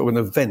 it was a sort of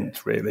an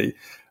event, really,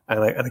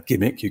 and a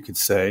gimmick, you could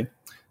say.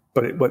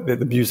 But what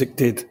the music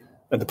did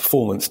and the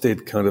performance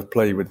did kind of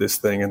play with this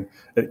thing, and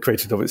it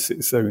created of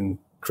its own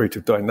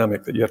creative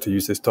dynamic that you have to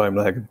use this time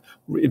lag and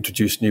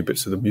introduce new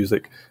bits of the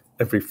music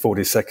every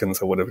 40 seconds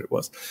or whatever it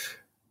was.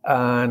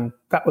 And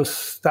that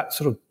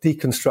sort of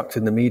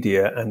deconstructing the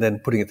media and then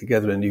putting it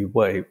together in a new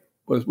way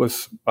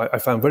was I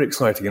found very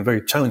exciting and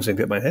very challenging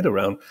to get my head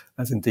around,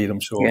 as indeed I'm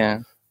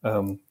sure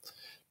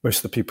most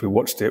of the people who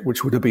watched it,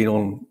 which would have been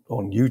on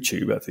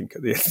YouTube, I think,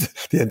 at the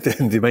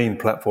end, the main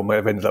platform may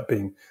have ended up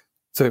being.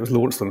 So it was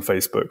launched on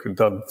Facebook and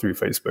done through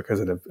Facebook as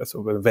a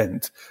sort of an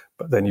event,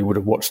 but then you would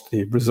have watched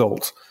the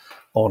result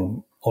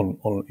on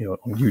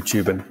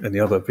YouTube and the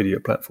other video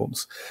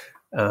platforms,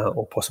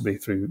 or possibly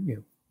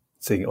through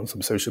seeing it on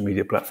some social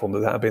media platform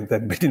that had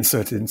then been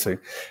inserted into.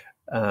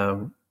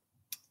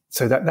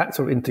 So that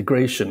sort of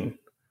integration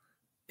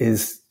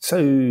is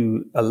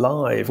so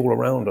alive all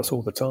around us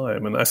all the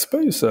time. And I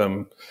suppose,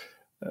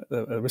 at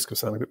the risk of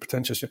sounding a bit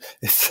pretentious,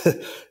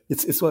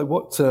 it's like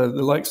what the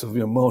likes of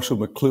Marshall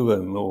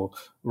McLuhan or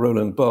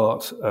Roland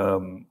Barthes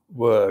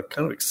were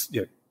kind of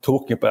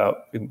talking about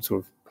in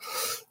sort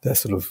of their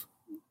sort of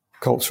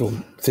cultural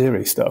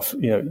theory stuff,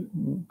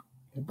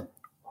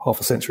 half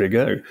a century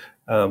ago,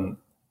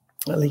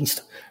 at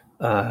least,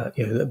 about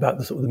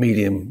the sort of the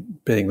medium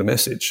being the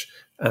message,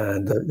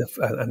 and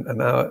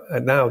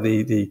now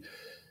the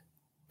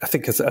I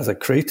think as a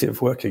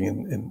creative working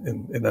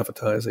in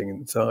advertising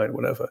and design,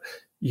 whatever,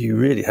 you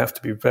really have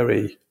to be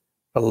very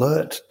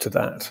alert to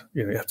that.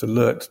 You have to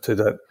alert to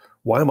that.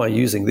 Why am I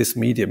using this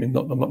medium?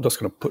 I'm not just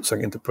going to put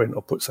something into print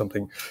or put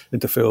something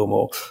into film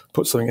or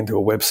put something into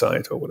a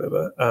website or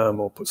whatever,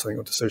 or put something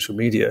onto social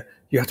media.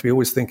 You have to be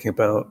always thinking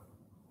about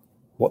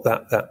what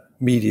that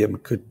medium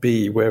could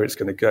be, where it's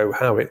going to go,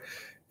 how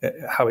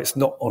it's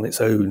not on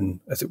its own,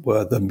 as it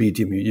were, the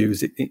medium you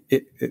use.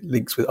 It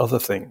links with other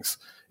things.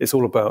 It's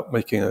all about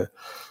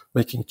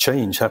making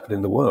change happen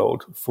in the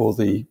world for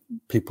the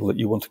people that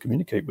you want to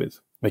communicate with,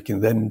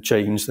 making them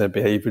change their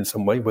behavior in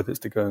some way, whether it's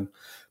to go and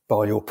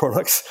buy your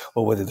products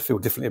or whether to feel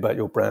differently about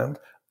your brand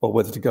or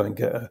whether to go and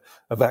get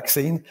a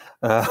vaccine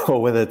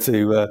or whether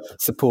to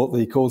support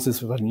the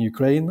causes in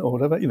Ukraine or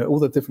whatever, all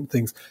the different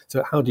things.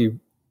 So how do you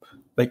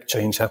make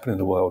change happen in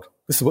the world?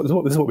 This is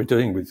what we're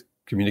doing with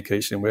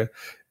communication. We're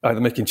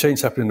either making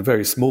change happen in a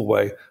very small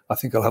way. I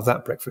think I'll have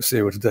that breakfast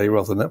cereal today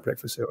rather than that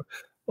breakfast cereal.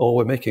 Or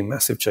we're making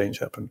massive change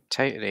happen.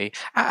 Totally.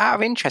 Out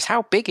of interest,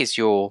 how big is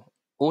your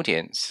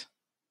audience?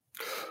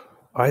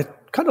 I'd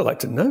kind of like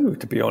to know,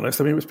 to be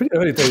honest. I mean, it was pretty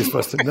early days for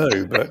us to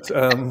know, but...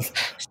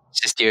 It's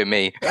just you and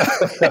me.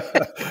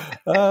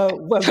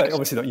 Well,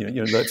 obviously not.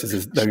 Luerzers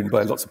is known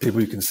by lots of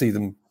people. You can see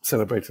them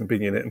celebrating and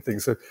being in it and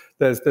things. So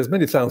there's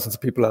many thousands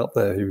of people out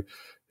there who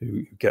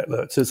get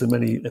Luerzers,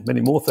 and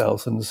many more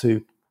thousands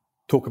who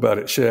talk about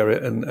it, share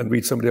it, and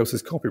read somebody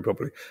else's copy,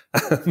 probably,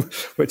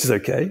 which is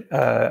okay.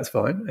 That's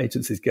fine.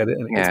 Agencies get it,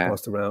 and it gets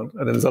passed around.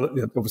 And then there's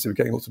obviously we're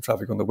getting lots of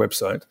traffic on the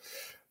website,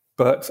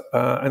 but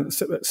and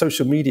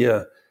social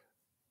media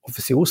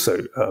obviously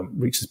also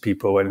reaches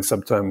people, and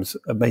sometimes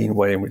a main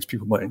way in which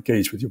people might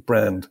engage with your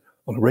brand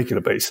on a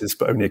regular basis,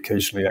 but only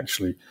occasionally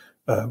actually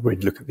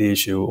really look at the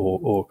issue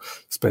or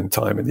spend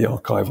time in the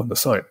archive on the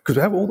site, because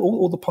we have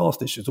all the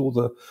past issues, all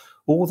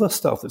the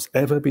stuff that's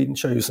ever been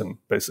chosen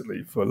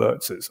basically for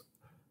Luerzers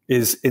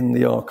is in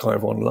the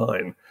archive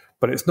online,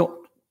 but it's not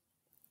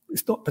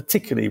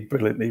particularly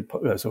brilliantly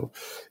sort of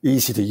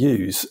easy to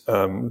use.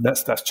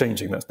 That's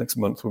changing. That's next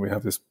month when we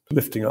have this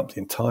lifting up the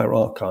entire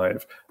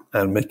archive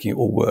and making it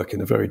all work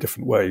in a very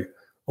different way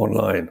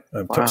online.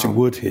 I'm touching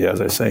wood here as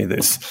I say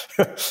this,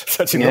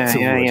 touching lots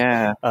of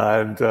wood,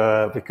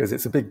 and because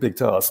it's a big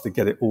task to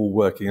get it all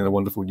working in a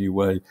wonderful new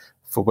way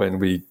for when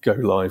we go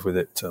live with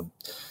it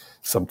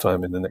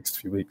sometime in the next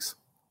few weeks.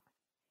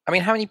 I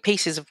mean, how many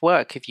pieces of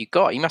work have you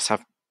got? You must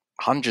have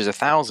hundreds of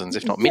thousands,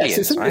 if not millions.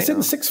 Yes, it's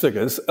in six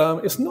figures.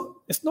 It's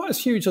not as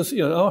huge as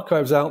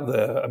archives out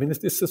there. I mean,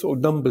 this sort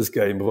of numbers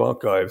game of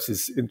archives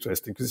is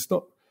interesting because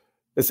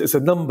it's a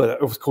number that,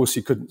 of course,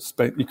 you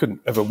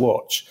couldn't ever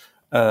watch,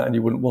 and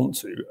you wouldn't want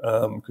to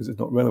because it's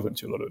not relevant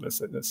to a lot of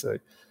it. Let's say,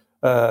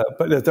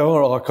 but there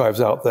are archives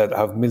out there that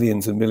have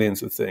millions and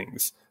millions of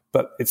things,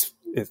 but it's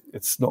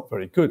not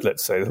very good.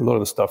 Let's say a lot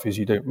of the stuff is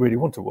you don't really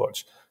want to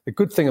watch. The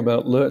good thing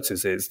about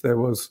Luerzers is there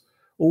was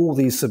all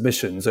these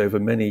submissions over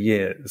many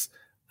years,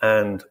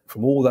 and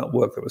from all that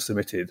work that was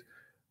submitted,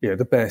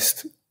 the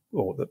best,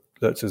 or the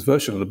Luerzers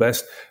version of the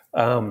best,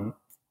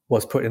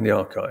 was put in the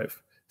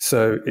archive.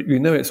 So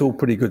it's all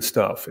pretty good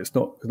stuff. It's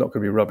not going to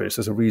be rubbish.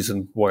 There's a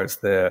reason why it's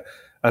there,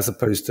 as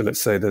opposed to,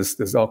 let's say,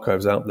 there's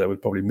archives out there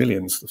with probably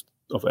millions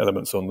of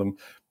elements on them,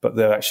 but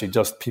they're actually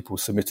just people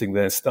submitting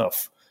their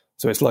stuff.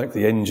 So it's like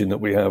the engine that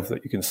we have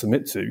that you can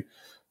submit to,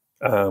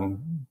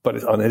 but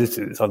it's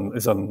unedited.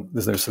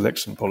 There's no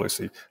selection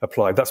policy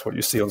applied. That's what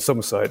you see on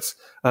some sites.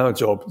 Our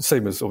job,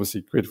 same as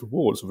obviously creative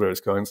awards of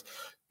various kinds,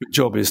 the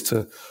job is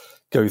to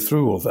go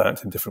through all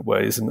that in different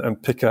ways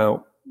and pick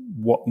out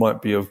what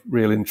might be of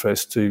real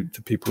interest to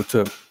people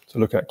to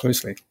look at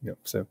closely. Yeah,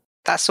 so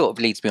that sort of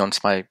leads me on to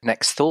my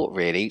next thought,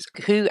 really.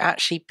 Who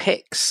actually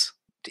picks?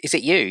 Is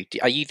it you?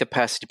 Are you the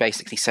person who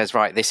basically says,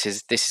 right, this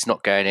is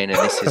not going in and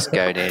this is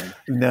going in?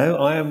 No,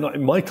 I am not.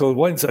 Michael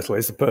Weinzettel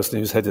is the person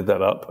who's headed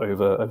that up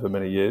over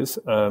many years,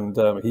 and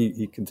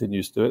he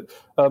continues to do it.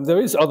 There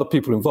is other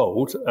people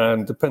involved,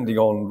 and depending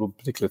on a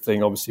particular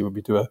thing, obviously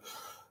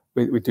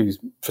we do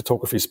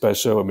photography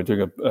special, and we're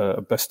doing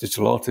a best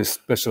digital artist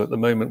special at the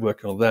moment,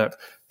 working on that.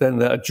 Then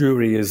a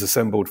jury is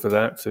assembled for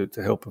that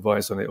to help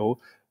advise on it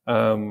all.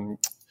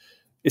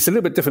 It's a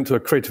little bit different to a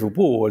creative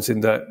awards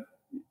in that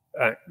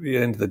at the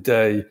end of the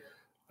day,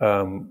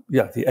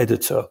 the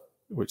editor,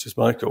 which is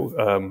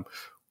Michael,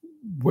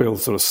 will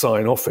sort of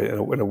sign off it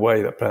in a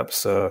way that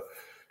perhaps the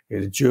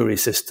jury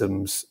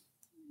systems,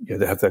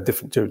 they have their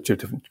different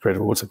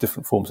creative awards have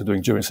different forms of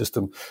doing jury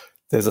system.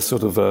 There's a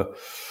sort of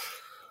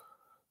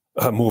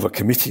more of a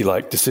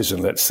committee-like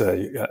decision, let's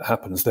say,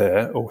 happens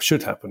there or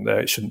should happen there.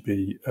 It shouldn't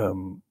be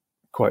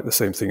quite the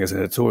same thing as an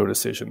editorial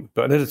decision.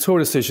 But an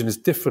editorial decision is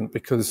different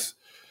because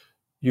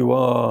you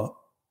are,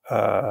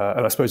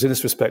 and I suppose in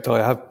this respect,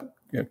 I have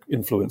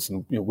influence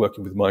and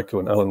working with Michael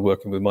and Alan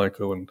working with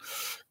Michael and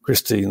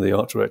Christine, the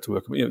art director,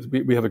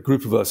 working. We have a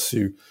group of us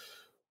who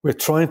we're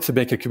trying to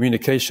make a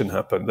communication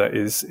happen that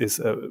is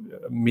a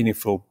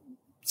meaningful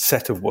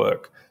set of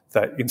work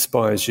that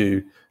inspires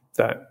you,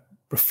 that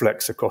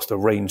reflects across a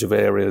range of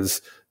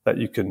areas, that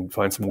you can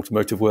find some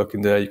automotive work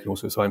in there. You can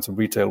also find some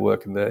retail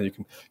work in there. You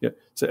can,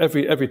 so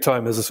every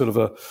time there's a sort of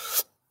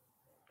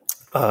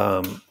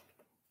a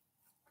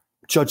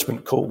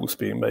judgment calls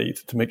being made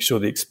to make sure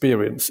the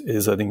experience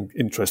is an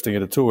interesting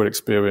editorial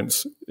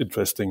experience,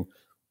 interesting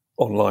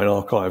online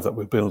archive that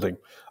we're building.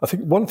 I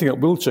think one thing that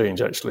will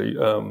change actually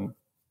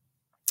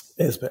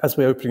is as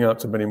we're opening out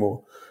to many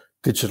more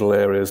digital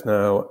areas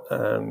now,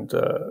 and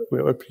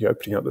we're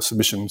opening up the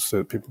submissions so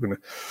that people are going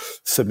to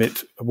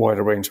submit a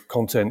wider range of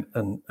content,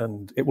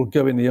 and it will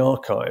go in the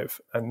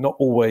archive and not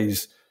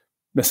always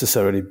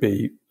necessarily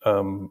be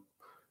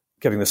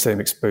getting the same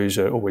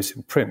exposure always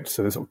in print.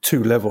 So there's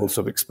two levels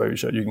of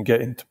exposure. You can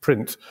get into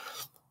print.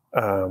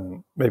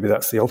 Maybe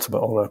that's the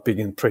ultimate honor, being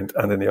in print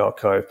and in the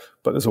archive,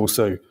 but there's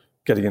also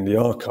getting in the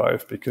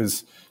archive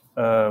because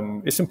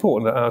it's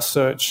important that our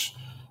search,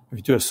 if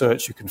you do a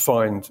search, you can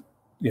find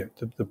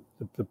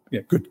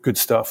good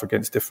stuff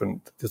against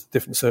different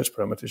search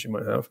parameters you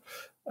might have,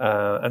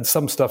 and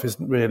some stuff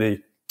isn't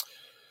really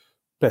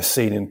best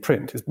seen in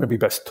print. It's maybe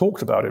best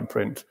talked about in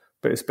print,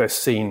 but it's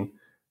best seen.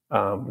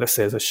 Let's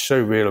say as a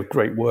show reel of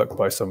great work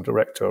by some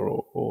director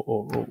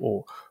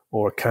or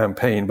a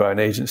campaign by an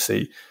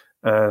agency,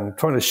 and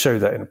trying to show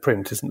that in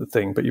print isn't the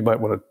thing. But you might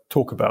want to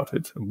talk about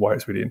it and why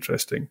it's really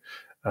interesting,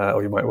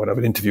 or you might want to have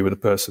an interview with a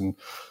person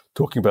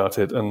talking about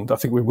it. And I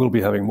think we will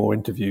be having more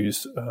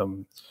interviews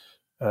of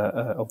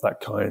that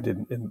kind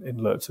in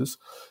Luerzers.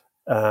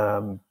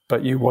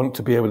 But you want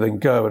to be able to then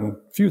go and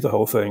view the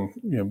whole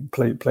thing,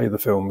 play the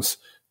films,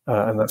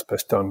 and that's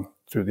best done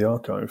through the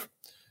archive.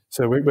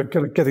 So we're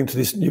kind of getting to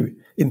this new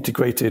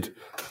integrated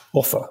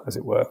offer, as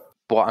it were.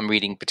 What I'm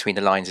reading between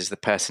the lines is the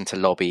person to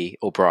lobby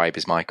or bribe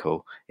is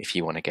Michael, if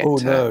you want to get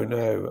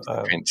no.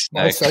 Prince.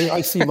 No.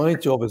 I see my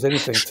job as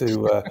anything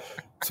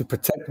to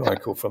protect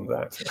Michael from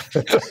that.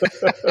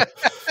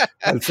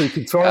 And so you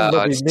can try and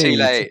lobby me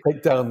to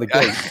take down the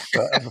gate,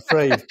 but I'm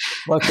afraid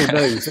Michael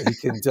knows that he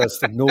can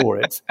just ignore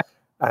it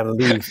and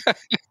leave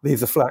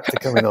the flak to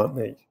come in on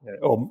me,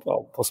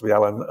 or possibly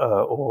Alan,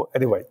 or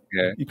anyway.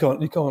 Yeah. You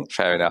can't.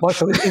 Fair enough.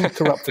 Michael is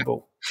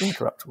incorruptible.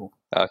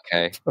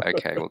 Okay.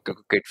 Well,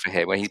 good for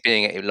him. Well, he's been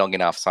doing it long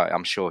enough, so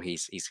I'm sure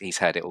he's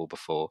heard it all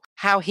before.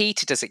 How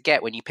heated does it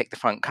get when you pick the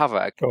front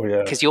cover? Oh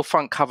yeah, because your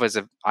front covers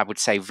are, I would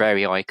say,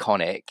 very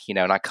iconic.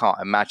 And I can't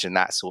imagine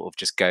that sort of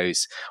just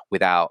goes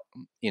without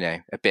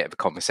a bit of a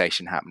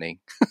conversation happening.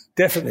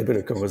 Definitely a bit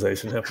of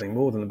conversation happening,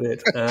 more than a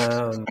bit.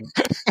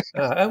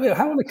 And we have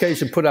on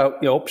occasion put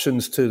out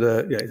options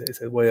to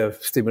it's a way of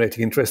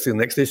stimulating interest in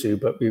the next issue,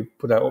 but we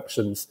put out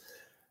options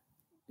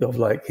of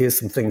like, here's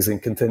some things in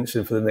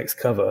contention for the next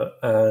cover,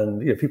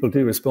 and people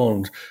do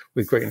respond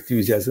with great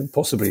enthusiasm.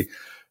 Possibly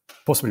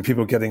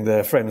people getting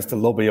their friends to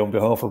lobby on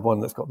behalf of one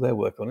that's got their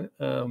work on it.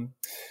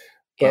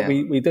 But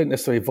we don't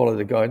necessarily follow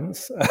the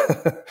guidance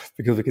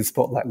because we can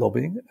spot that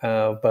lobbying.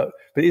 But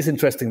it is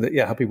interesting that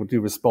how people do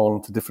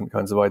respond to different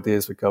kinds of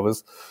ideas for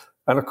covers,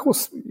 and of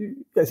course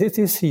it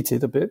is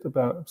heated a bit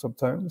about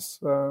sometimes.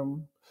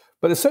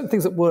 But there's certain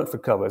things that work for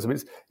covers. I mean,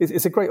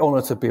 it's a great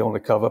honour to be on the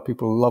cover.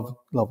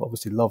 People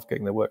obviously love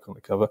getting their work on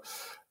the cover.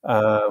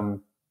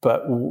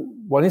 But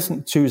one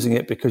isn't choosing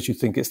it because you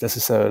think it's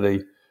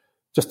necessarily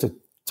just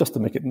to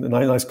make it a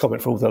nice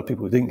comment for all the other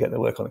people who didn't get their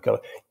work on the cover.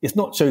 It's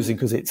not chosen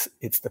because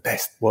it's the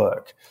best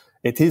work.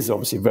 It is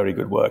obviously very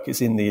good work.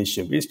 It's in the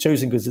issue. It's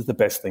chosen because it's the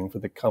best thing for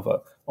the cover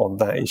on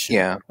that issue.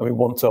 Yeah. And we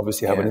want to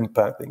obviously have an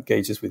impact that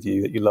engages with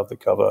you, that you love the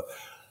cover.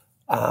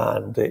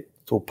 And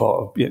it's all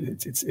part of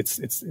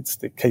it's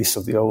the case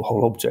of the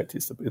whole object.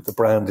 It's the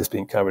brand is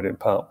being carried in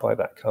part by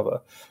that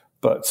cover.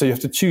 But so you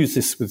have to choose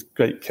this with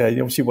great care.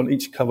 You obviously want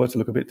each cover to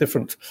look a bit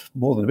different,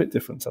 more than a bit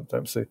different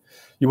sometimes. So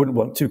you wouldn't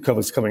want two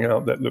covers coming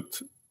out that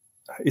looked.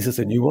 Is this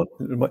a new one?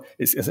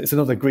 It's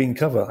another green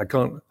cover. I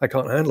can't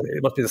handle it.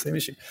 It must be the same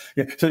issue.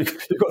 So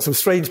you've got some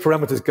strange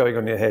parameters going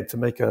on in your head to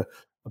make a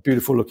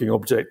beautiful looking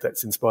object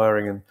that's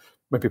inspiring and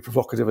maybe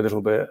provocative a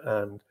little bit.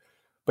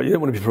 But you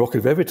don't want to be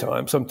provocative every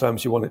time.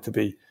 Sometimes you want it to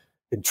be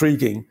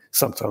intriguing.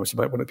 Sometimes you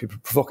might want it to be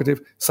provocative.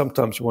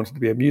 Sometimes you want it to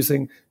be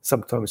amusing.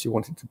 Sometimes you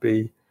want it to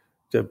be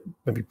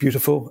maybe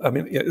beautiful. I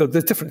mean,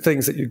 there's different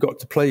things that you've got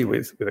to play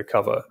with a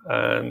cover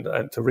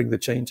and to ring the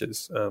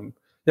changes.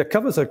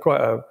 Covers are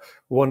quite a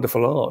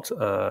wonderful art.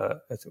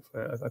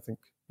 I think.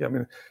 I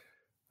mean,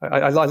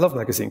 I love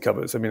magazine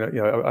covers. I mean,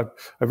 I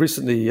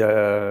recently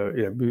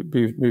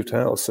moved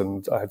house,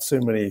 and I had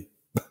so many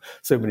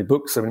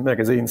books, so many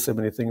magazines, so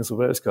many things of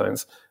various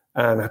kinds,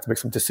 and I had to make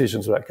some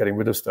decisions about getting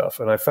rid of stuff.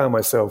 And I found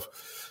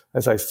myself,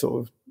 as I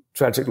sort of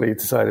tragically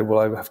decided, well,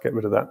 I have to get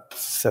rid of that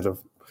set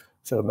of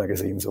sell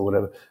magazines or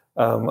whatever,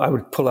 I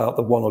would pull out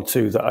the one or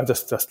two that I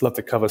just love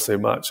the cover so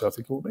much. I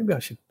think, well, maybe I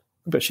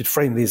should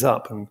frame these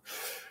up. And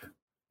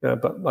yeah,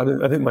 but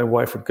I think my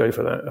wife would go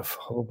for that.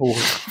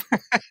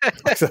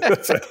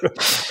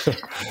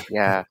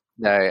 Yeah.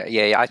 No,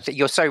 yeah,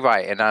 you're so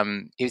right,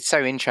 and it's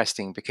so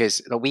interesting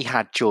because we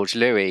had George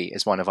Louis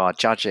as one of our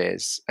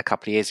judges a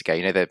couple of years ago.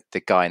 You know,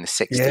 the guy in the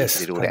 '60s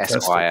who did all the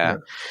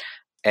Esquire,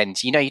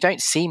 and you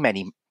don't see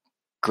many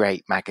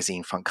great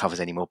magazine front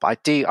covers anymore. But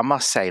I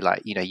must say,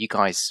 like, you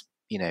guys,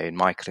 and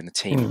Michael and the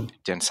team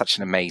doing such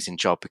an amazing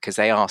job because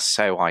they are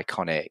so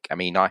iconic. I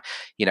mean, out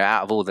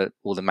of all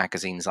the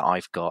magazines that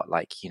I've got,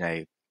 like,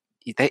 they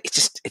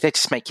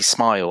just make you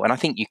smile, and I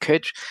think you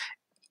could.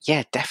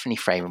 Yeah, definitely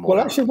frame them all.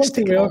 Well, actually, one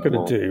thing we are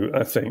going to do,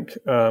 I think,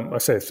 I'm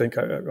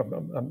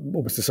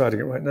almost deciding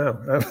it right now,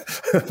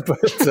 but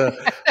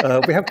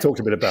we have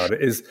talked a bit about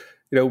it, is,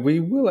 we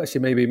will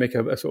actually maybe make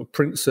a sort of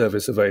print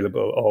service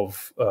available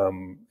of,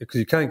 because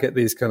you can get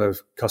these kind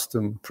of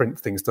custom print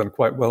things done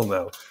quite well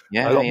now.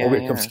 Yeah, a lot more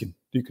when it comes to,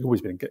 you can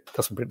always get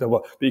custom print done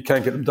well, but you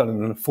can get them done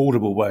in an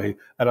affordable way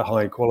at a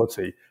high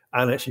quality,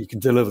 and actually you can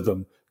deliver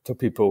them to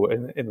people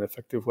in an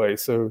effective way.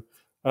 So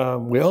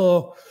we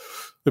are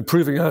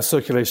improving our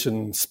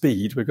circulation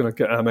speed. We're going to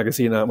get our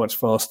magazine out much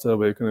faster.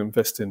 We're going to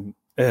invest in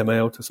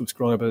airmail to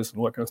subscribers and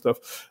all that kind of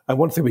stuff. And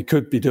one thing we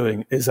could be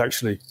doing is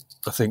actually,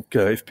 I think,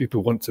 if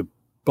people want to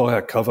buy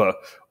a cover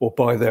or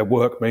buy their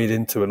work made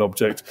into an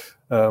object,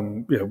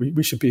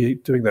 we should be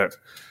doing that.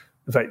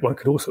 In fact, one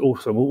could also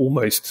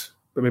almost,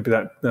 but maybe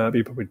that'd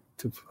be probably.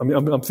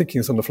 I'm thinking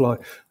this on the fly.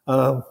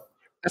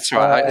 That's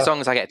right. As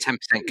long as I get 10%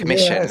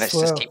 commission, let's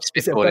just keep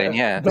spitballing.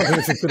 Yeah, I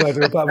think it's a good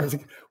idea. But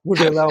would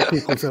it allow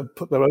people to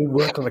put their own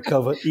work on the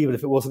cover, even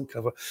if it wasn't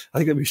cover? I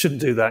think that we shouldn't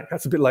do that.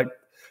 That's a bit like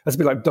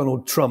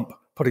Donald Trump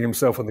putting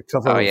himself on the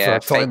cover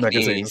of Time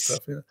magazine and stuff.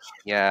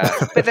 Yeah,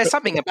 but there's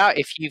something about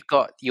if you've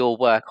got your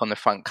work on the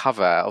front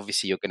cover,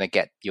 obviously you're going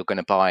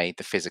to buy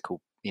the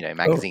physical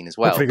magazine as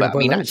well. But I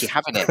mean, actually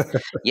having it,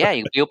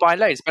 you'll buy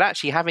loads. But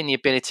actually having the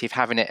ability of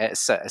having it at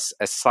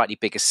a slightly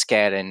bigger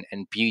scale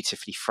and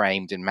beautifully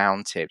framed and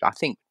mounted, I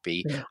think would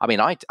be. Yeah. I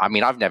mean,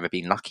 I've never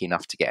been lucky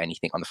enough to get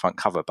anything on the front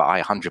cover, but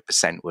I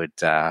 100%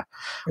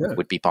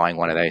 would be buying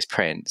one of those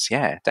prints.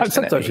 Yeah, definitely. And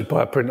sometimes you'd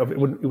buy a print of it. It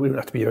wouldn't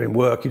have to be your own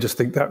work. You just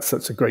think that's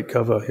such a great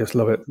cover. You just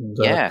love it. And,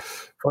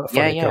 quite a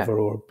funny cover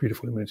or a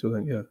beautiful image. I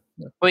think.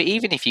 Yeah. Well,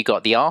 even if you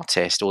got the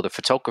artist or the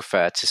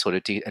photographer to sort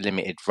of do a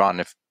limited run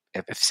of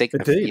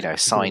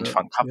signed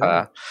front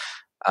cover,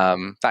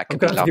 that could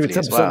be lovely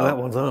as well. On that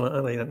one,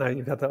 aren't I? Now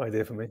you've had that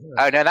idea for me.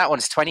 Oh no, that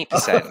one's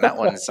 20%. That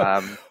one's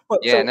I'm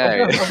going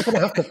to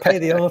have to pay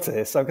the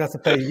artist. I'm going to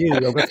have to pay you.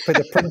 I'm going to pay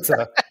the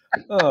printer.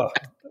 Oh.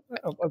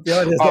 All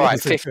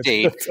right,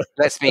 15.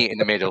 Let's meet in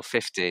the middle.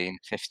 15.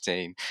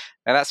 And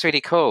that's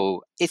really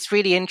cool. It's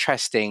really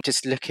interesting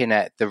just looking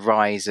at the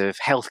rise of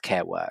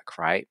healthcare work,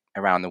 right,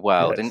 around the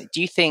world. Yes. And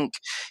do you think,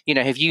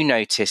 have you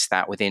noticed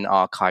that within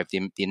Archive,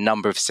 the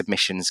number of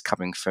submissions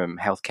coming from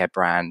healthcare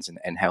brands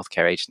and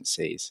healthcare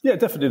agencies? Yeah,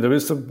 definitely. There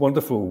is some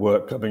wonderful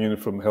work coming in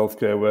from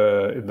healthcare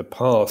where in the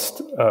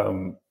past,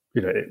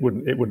 it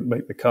wouldn't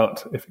make the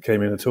cut if it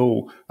came in at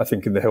all. I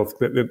think in a lot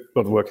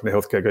of work in the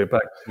healthcare going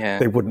back,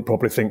 they wouldn't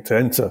probably think to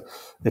enter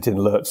it in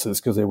Luerzers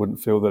because they wouldn't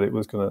feel that it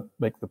was going to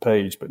make the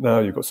page. But now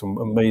you've got some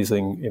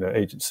amazing,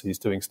 agencies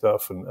doing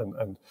stuff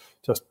and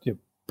just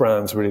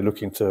brands really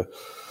looking to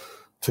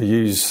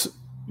use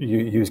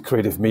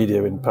creative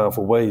media in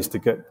powerful ways to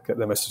get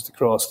their message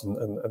across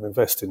and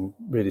invest in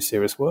really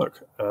serious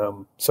work.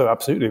 So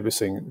absolutely, we're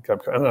seeing,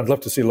 and I'd love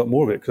to see a lot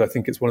more of it because I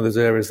think it's one of those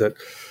areas that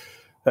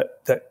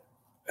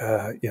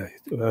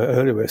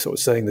earlier we were sort of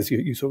saying this,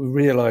 you sort of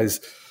realize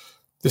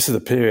this is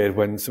a period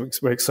when some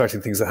very exciting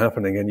things are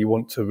happening and you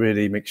want to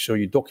really make sure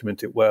you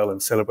document it well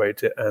and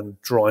celebrate it and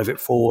drive it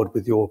forward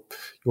with your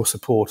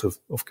support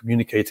of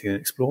communicating and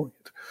exploring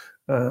it.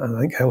 And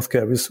I think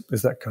healthcare is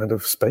that kind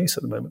of space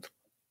at the moment.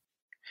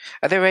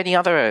 Are there any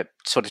other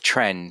sort of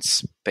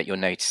trends that you're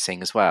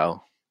noticing as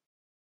well?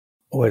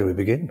 Where do we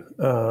begin?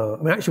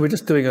 Actually, we're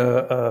just doing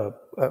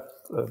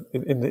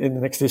in the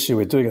next issue,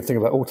 we're doing a thing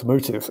about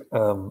automotive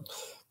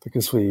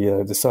because we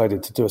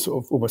decided to do a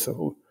sort of almost a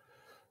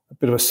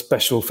bit of a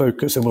special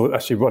focus, and we'll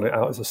actually run it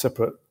out as a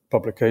separate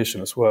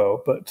publication as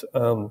well. But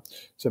so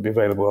it'll be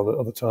available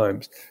other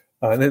times.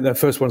 And then the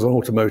first one's on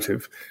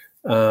automotive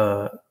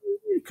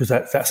because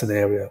that's an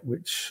area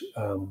which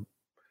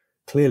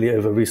clearly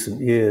over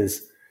recent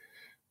years,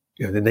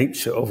 the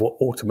nature of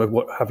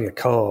what having a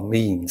car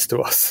means to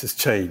us has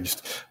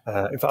changed.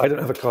 In fact, I don't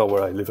have a car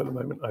where I live at the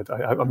moment.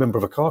 I'm a member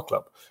of a car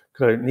club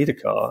because I don't need a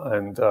car,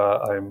 and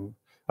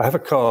I have a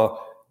car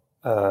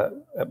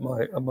at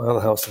my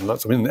other house in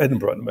London. I'm in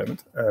Edinburgh at the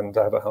moment, and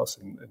I have a house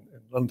in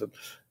London,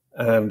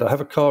 and I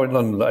have a car in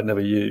London that I never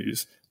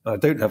use. I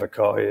don't have a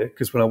car here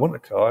because when I want a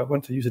car, I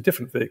want to use a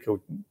different vehicle.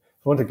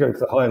 If I want to go to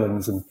the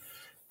Highlands and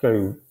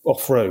go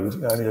off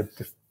road, I need a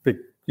big,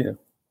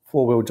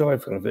 4-wheel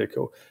drive kind of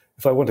vehicle.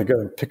 If I want to go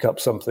and pick up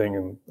something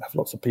and have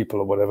lots of people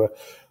or whatever,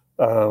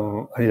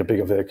 I need a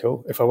bigger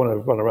vehicle. If I want to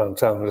run around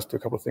town and just do a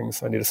couple of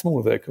things, I need a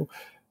smaller vehicle.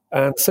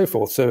 and so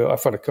forth. So I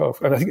find a car,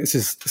 and I think this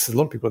is a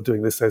lot of people are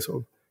doing this. They're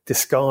sort of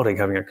discarding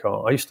having a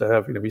car. I used to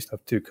have, we used to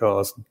have 2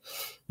 cars,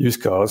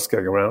 used cars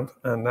going around,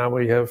 and now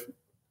we have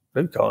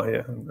no car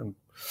here, and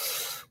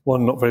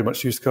one not very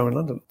much used car in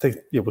London. I think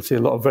we'll see a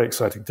lot of very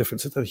exciting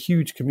differences. It's a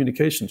huge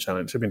communication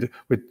challenge. I mean,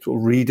 we're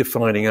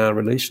redefining our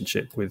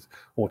relationship with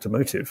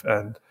automotive,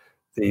 and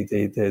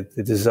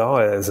the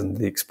desires and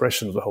the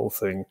expression of the whole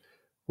thing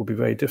will be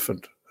very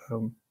different. I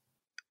mean,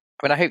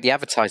 I hope the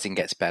advertising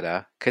gets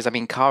better, because I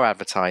mean, car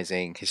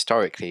advertising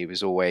historically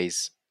was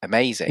always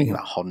amazing.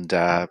 Like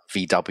Honda,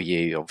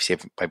 VW, obviously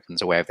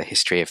everyone's aware of the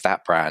history of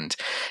that brand,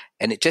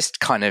 and it just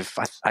kind of,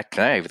 I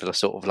don't know, over the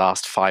sort of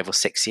last 5 or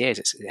 6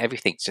 years,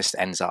 everything just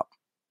ends up,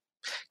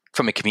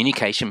 from a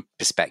communication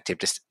perspective,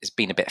 just it's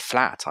been a bit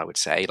flat, I would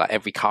say. Like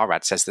every car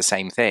ad says the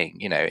same thing.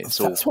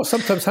 That's what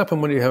sometimes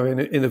happens when you have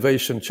an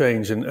innovation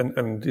change,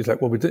 and it's like,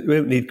 well, we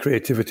don't need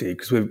creativity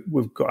because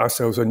we've got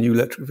ourselves a new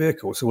electric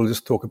vehicle, so we'll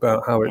just talk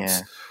about how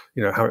it's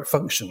how it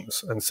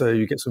functions, and so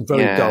you get some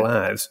very dull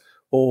ads,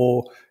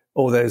 or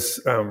there's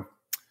a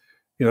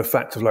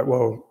fact of like,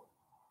 well,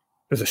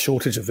 there's a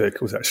shortage of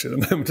vehicles actually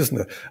at the moment, isn't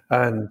there?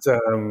 And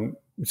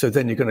so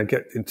then you're going to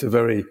get into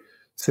very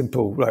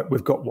simple, like,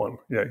 we've got one.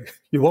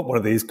 You want one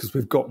of these because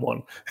we've got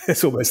one.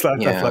 It's almost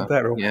like stuff like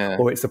that,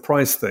 or it's a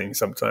price thing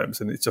sometimes,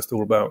 and it's just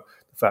all about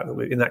the fact that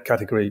in that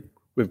category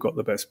we've got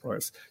the best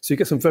price. So you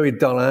get some very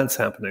dull ads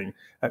happening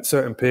at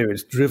certain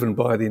periods, driven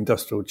by the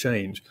industrial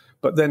change.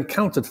 But then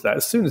counter to that,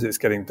 as soon as it's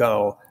getting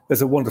dull,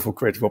 there's a wonderful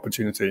creative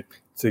opportunity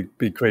to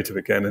be creative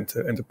again and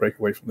to break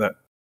away from that.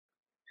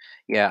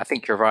 Yeah, I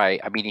think you're right.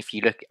 I mean, if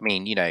you look,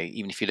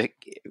 even if you look,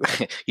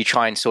 you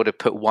try and sort of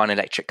put one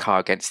electric car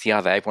against the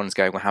other, everyone's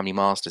going, well, how many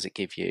miles does it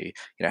give you?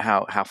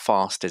 How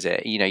fast is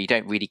it? You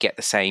don't really get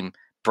the same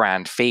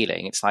brand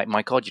feeling. It's like,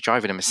 my God, you're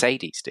driving a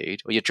Mercedes,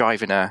 dude, or you're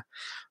driving a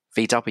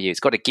VW.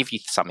 It's got to give you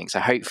something. So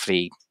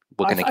hopefully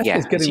we're going to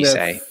get, as you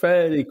say,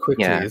 fairly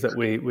quickly. Is that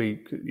we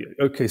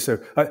so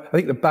I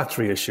think the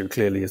battery issue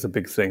clearly is a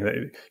big thing.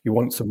 That you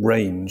want some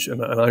range,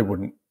 and I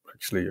wouldn't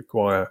actually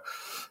acquire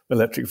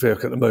electric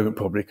vehicle at the moment,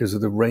 probably because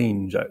of the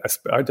range. I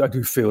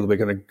do feel that we're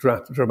going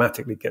to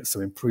dramatically get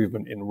some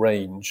improvement in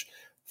range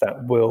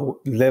that will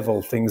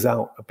level things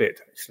out a bit,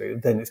 actually.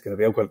 And then it's going to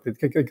be,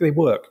 they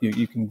work.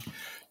 You can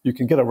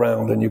get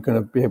around, and you're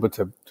going to be able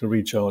to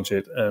recharge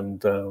it.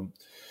 And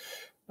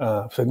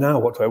so now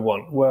what do I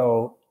want?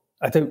 Well,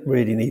 I don't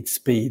really need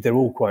speed. They're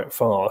all quite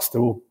fast.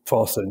 They're all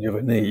faster than you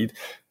ever need.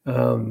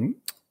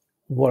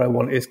 What I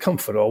want is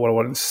comfort, or what I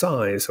want is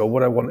size, or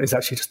what I want is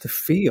actually just to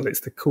feel.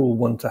 It's the cool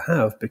one to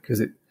have because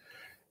it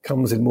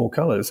comes in more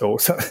colours, or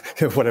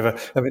whatever.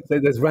 I mean,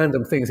 there's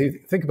random things. You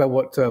think about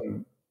what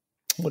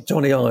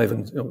Jony Ive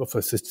and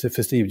for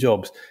Steve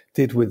Jobs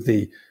did with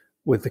the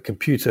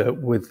computer,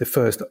 with the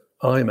first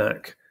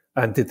iMac,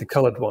 and did the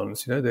coloured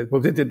ones. They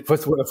did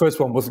first. The first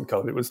one wasn't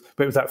coloured. It was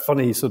that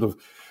funny sort of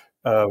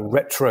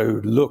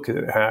retro look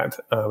it had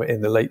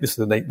in the late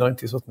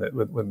 90s, wasn't it?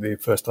 When the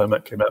first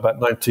iMac came out, about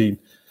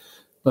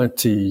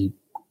 1999,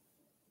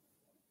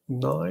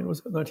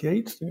 was it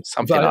 98?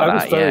 Something like that. I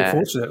was very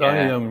fortunate.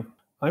 Yeah.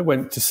 I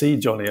went to see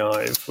Jony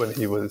Ive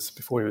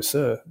before he was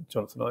Sir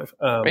Jonathan Ive.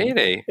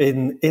 Really?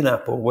 In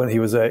Apple, when he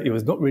was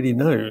not really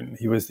known.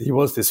 He was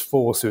this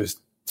force who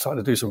was trying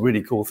to do some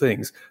really cool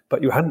things,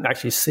 but you hadn't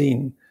actually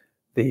seen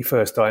the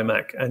first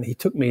iMac. And he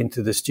took me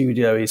into the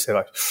studio. He said,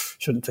 I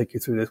shouldn't take you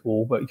through this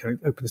wall, but you can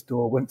open this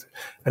door.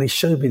 And he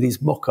showed me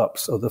these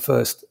mock-ups of the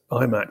first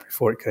iMac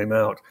before it came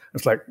out.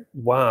 It's like,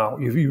 wow,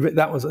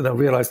 that was, and I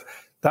realized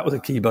that was a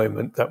key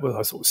moment. That was, I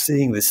was sort of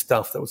seeing this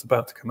stuff that was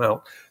about to come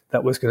out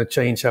that was going to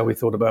change how we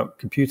thought about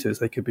computers.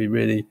 They could be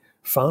really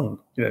fun.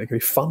 They could be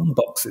fun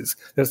boxes.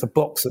 There's a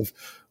box of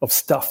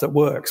stuff that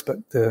works, but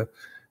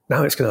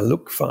now it's going to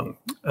look fun,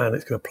 and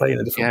it's going to play in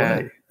a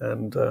different way.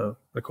 And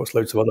of course,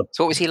 loads of other.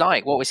 So what was he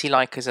like? What was he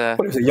like as a?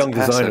 Well, he was a young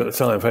designer at the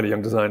time, very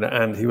young designer,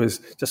 and he was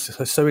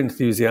just so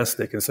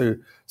enthusiastic and so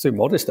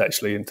modest,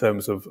 actually, in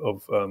terms of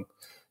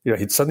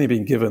he'd suddenly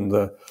been given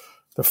the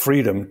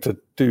freedom to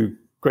do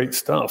great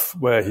stuff.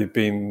 Where he'd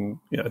been,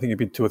 I think he'd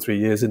been 2 or 3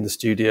 years in the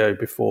studio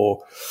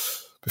before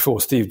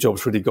Steve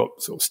Jobs really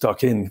got sort of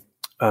stuck in.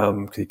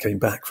 He came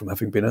back from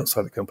having been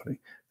outside the company,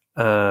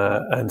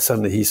 and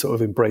suddenly he sort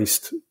of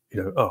embraced.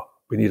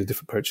 We need a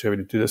different approach here. We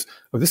need to do this.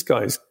 Oh, this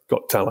guy's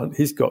got talent.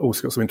 He's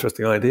also got some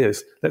interesting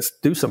ideas. Let's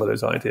do some of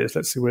those ideas.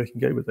 Let's see where he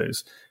can go with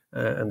those.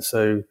 And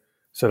so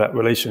that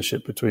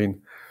relationship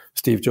between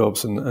Steve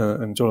Jobs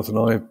and Jonathan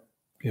Ive,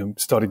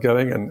 started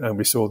going, and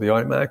we saw the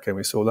iMac, and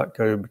we saw that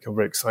go and become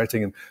very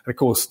exciting. And of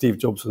course, Steve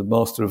Jobs was a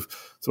master of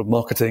sort of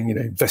marketing,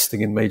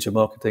 investing in major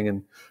marketing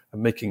and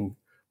making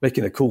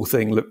a cool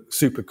thing look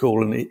super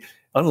cool. And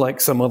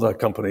unlike some other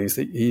companies,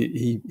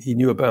 he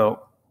knew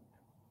about.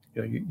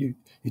 You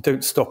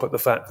don't stop at the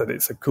fact that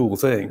it's a cool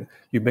thing.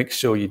 You make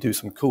sure you do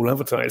some cool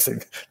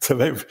advertising so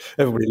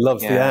everybody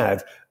loves the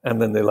ad,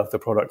 and then they love the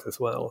product as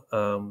well.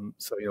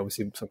 So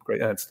obviously some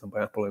great ads done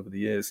by Apple over the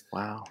years.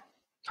 Wow.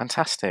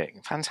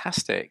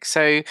 Fantastic.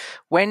 So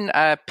when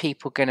are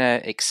people going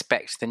to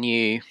expect the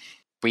new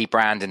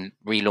rebrand and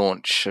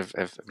relaunch of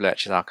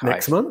Luerzers Archive?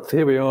 Next month.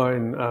 Here we are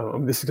in,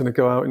 this is going to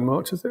go out in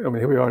March, is it? I mean,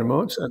 here we are in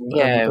March.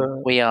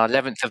 We are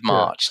 11th of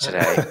March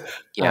today.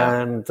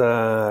 Yeah. And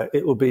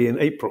it will be in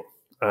April.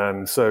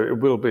 And so it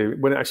will be,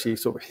 when it actually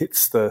sort of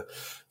hits the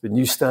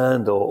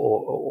newsstand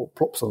or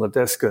props on the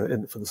desk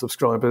for the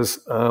subscribers.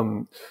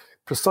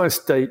 Precise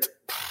date,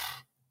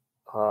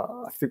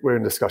 I think we're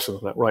in discussion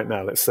on that right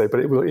now, let's say, but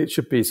it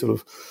should be sort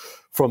of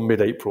from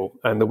mid-April,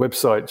 and the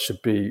website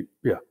should be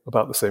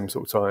about the same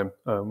sort of time.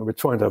 We're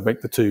trying to make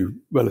the two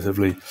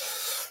relatively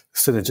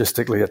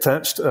synergistically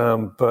attached,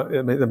 but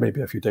there may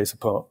be a few days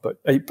apart. But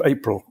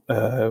April,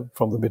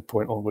 from the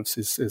midpoint onwards,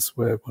 is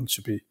where one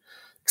should be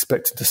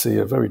expected to see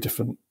a very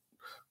different.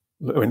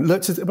 I mean,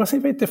 Luerzers, when I say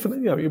very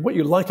different, what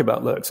you like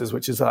about Luerzers,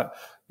 which is that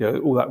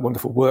all that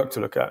wonderful work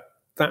to look at.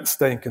 That's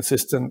staying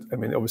consistent. I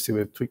mean, obviously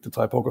we've tweaked the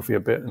typography a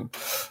bit and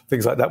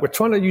things like that. We're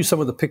trying to use some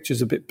of the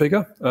pictures a bit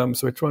bigger. So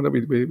we're trying to,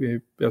 we,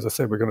 as I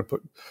said, we're going to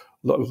put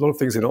a lot of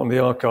things in on the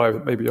archive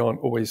that maybe aren't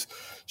always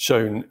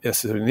shown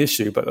as an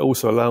issue, but it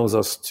also allows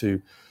us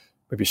to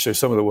maybe show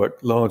some of the work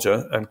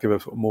larger and give a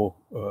more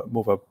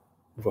of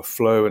a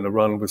flow and a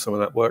run with some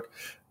of that work.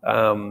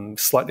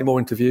 Slightly more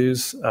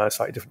interviews,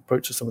 slightly different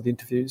approach to some of the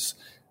interviews.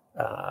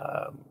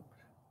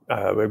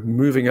 We're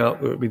moving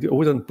out. We've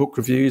always done book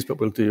reviews, but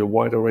we'll do a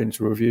wider range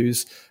of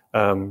reviews.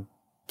 So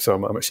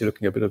I'm actually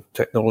looking at a bit of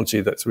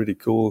technology that's really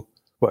cool.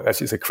 Well,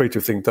 actually, it's a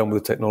creative thing done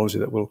with the technology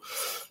that we'll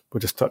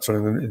just touch on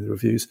in the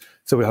reviews.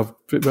 So we have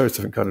various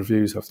different kind of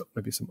reviews. Have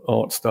maybe some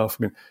art stuff.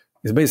 I mean,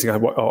 it's amazing how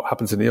what art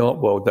happens in the art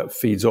world that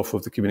feeds off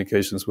of the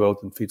communications world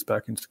and feeds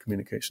back into the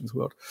communications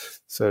world.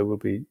 So we'll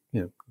be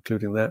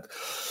including that.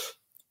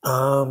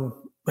 So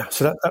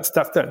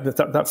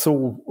that's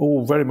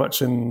all very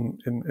much in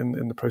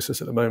the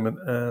process at the moment,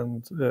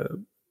 and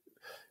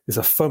is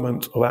a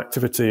ferment of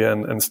activity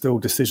and still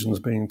decisions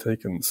being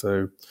taken.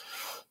 So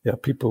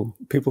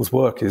people's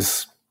work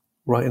is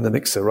right in the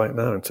mixer right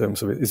now in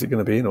terms of is it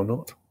going to be in or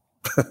not.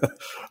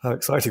 How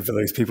exciting for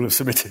those people who've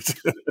submitted.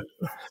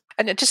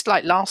 And just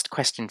like last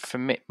question for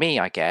me,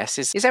 I guess,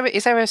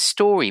 is there a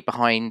story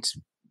behind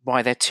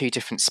why they're two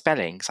different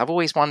spellings? I've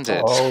always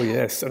wondered. Oh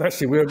yes, and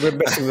actually we're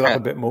messing with that a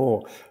bit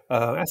more.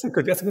 That's a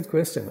good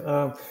question.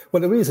 Well,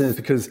 the reason is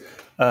because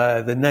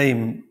the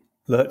name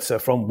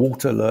Luerzer, from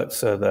Walter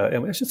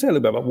Luerzer. I should say a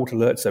little bit about Walter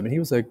Luerzer. I mean, he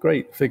was a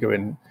great figure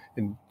in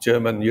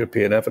German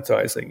European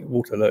advertising.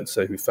 Walter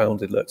Luerzer, who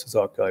founded Luerzers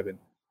Archive in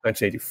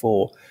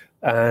 1984,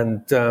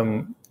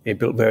 and he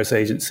built various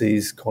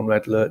agencies.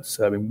 Conrad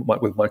Luerzer,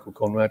 with Michael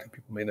Conrad, who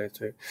people may know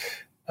too.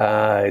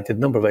 He did a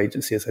number of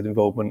agencies, had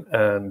involvement,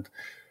 and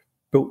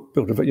built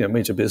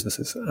major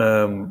businesses,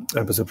 and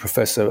was a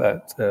professor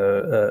at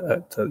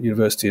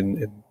university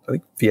in I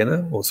think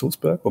Vienna or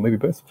Salzburg, or maybe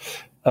both.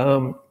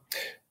 So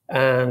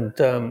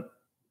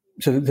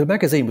the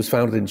magazine was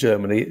founded in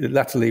Germany. It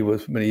latterly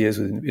was many years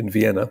in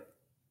Vienna,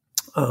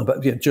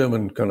 but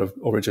German kind of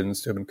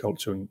origins, German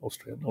culture and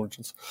Austrian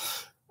origins.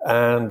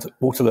 And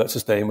Walter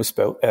Luerzer's name was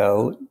spelled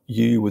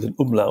L-U with an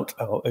umlaut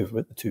over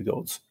it, the two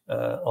dots,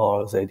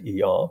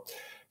 R-Z-E-R.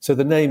 So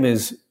the name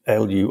is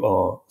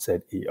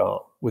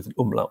L-U-R-Z-E-R with an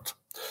umlaut.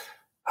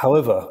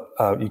 However,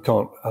 you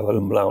can't have an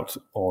umlaut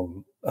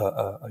on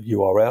a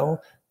URL.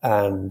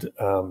 And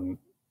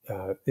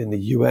in the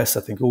US,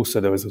 I think also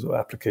there was an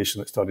application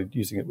that started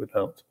using it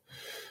without.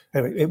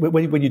 Anyway,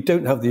 when you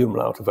don't have the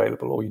umlaut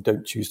available, or you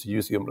don't choose to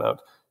use the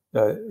umlaut,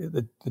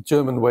 the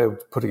German way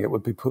of putting it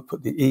would be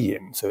put the E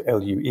in, so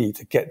L-U-E,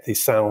 to get the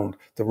sound,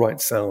 the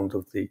right sound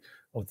of the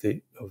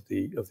U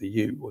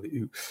or the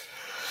U.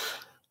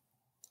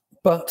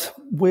 But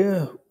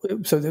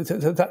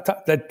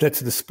that led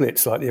to the split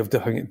slightly of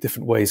doing it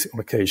different ways on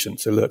occasion.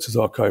 So Luerzers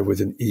Archive with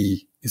an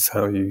E is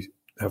how you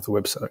have the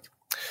website.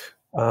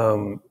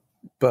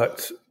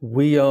 But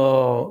we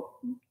are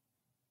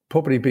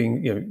probably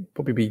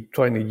be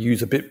trying to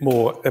use a bit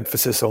more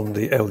emphasis on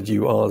the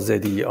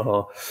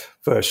L-U-R-Z-E-R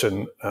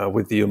version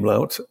with the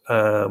umlaut.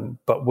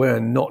 But we're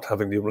not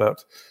having the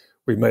umlaut.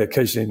 We may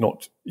occasionally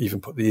not even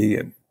put the E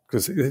in,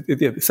 because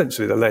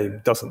essentially the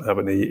name doesn't have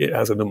an E. It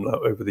has an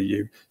umlaut over the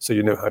U, so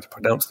you know how to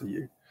pronounce the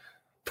U.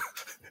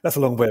 That's a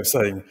long way of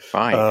saying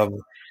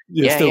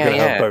you're still going to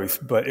have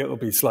both, but it'll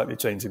be slightly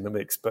changing the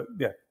mix. But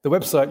the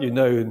website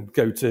and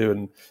go to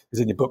and is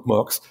in your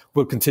bookmarks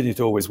will continue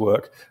to always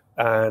work,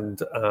 and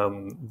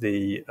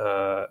the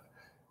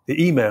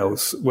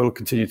emails will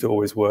continue to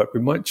always work.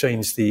 We might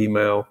change the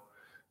email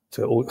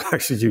to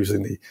actually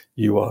using the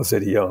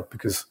URZER,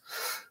 because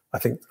I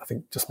think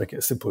just make it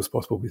as simple as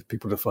possible with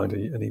people to find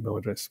an email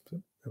address.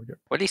 So there we go.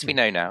 Well, at least we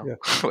know now. Yeah.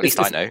 Or at least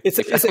I know. It's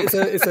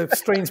a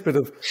strange bit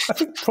of. I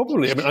think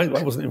probably. I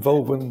wasn't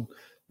involved when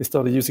they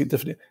started using it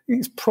differently. I think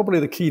it's probably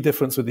the key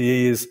difference with the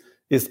E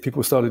is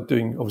people started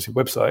doing obviously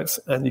websites,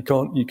 and you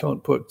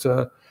can't put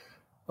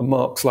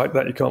marks like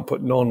that. You can't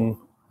put non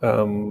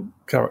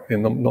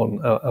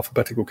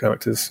alphabetical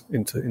characters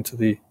into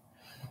the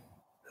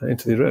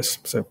address.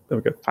 So there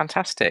we go.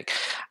 Fantastic.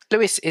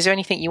 Lewis, is there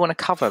anything you want to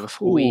cover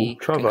before we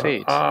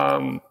conclude?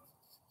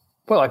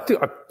 Well, I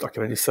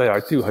can only say I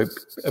do hope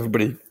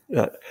everybody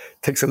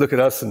takes a look at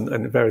us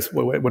and various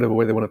whatever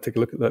way they want to take a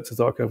look at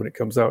Luerzers archive when it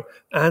comes out,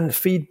 and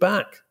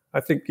feedback. I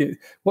think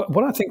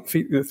what I think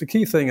the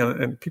key thing,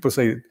 and people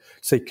say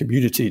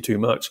community too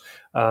much,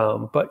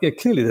 but yeah,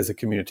 clearly there's a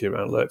community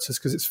around Luerzers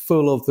because it's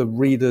full of the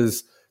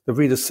readers. The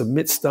readers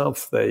submit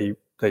stuff, they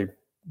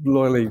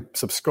loyally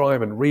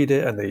subscribe and read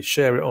it, and they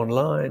share it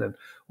online and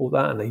all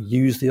that, and they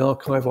use the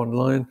archive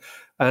online.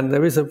 And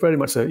there is very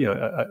much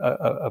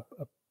a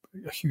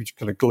huge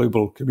kind of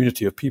global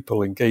community of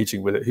people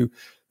engaging with it who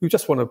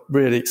just want to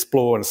really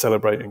explore and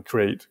celebrate and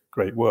create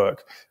great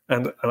work.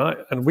 And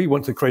we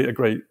want to create a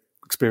great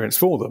experience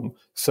for them.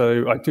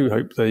 So I do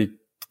hope they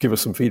give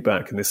us some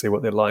feedback and they say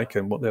what they like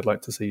and what they'd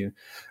like to see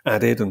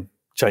added and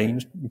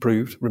changed,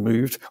 improved,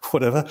 removed,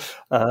 whatever.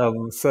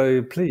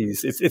 So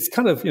please, it's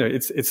kind of,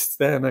 it's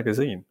their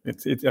magazine.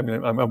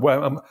 I'm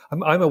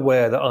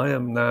aware that I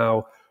am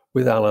now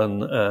with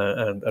Alan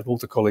and all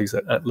the colleagues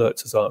at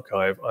Luerzers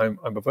Archive.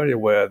 I'm very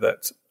aware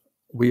that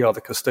we are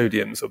the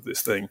custodians of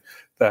this thing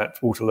that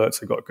Walter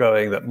Luerzer got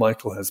going, that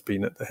Michael has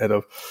been at the head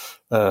of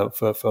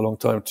for a long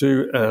time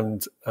too,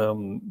 and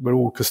we're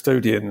all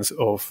custodians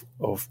of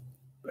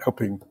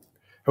helping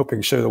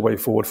show the way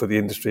forward for the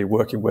industry,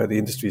 working where the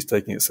industry is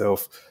taking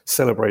itself,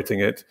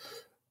 celebrating it,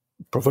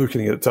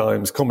 provoking it at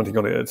times, commenting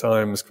on it at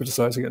times,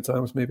 criticizing it at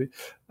times maybe.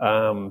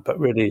 But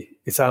really,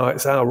 it's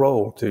our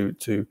role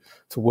to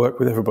work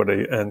with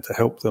everybody and to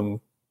help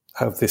them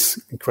have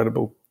this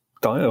incredible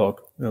dialogue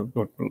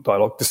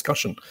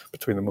discussion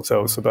between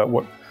themselves about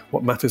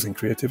what matters in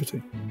creativity.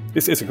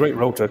 It's a great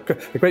role, a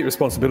great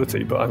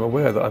responsibility, but I'm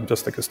aware that I'm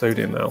just a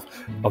custodian now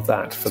of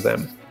that for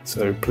them.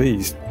 So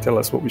please tell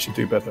us what we should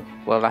do better.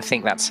 Well, I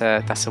think that's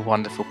a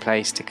wonderful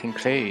place to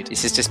conclude.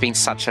 This has just been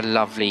such a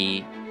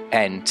lovely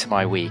end to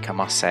my week, I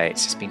must say.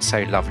 It's just been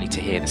so lovely to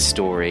hear the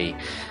story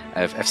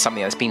of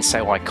something that's been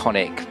so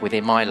iconic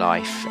within my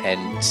life.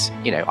 And,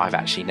 I've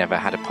actually never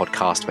had a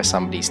podcast where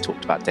somebody's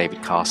talked about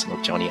David Carson or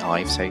Jony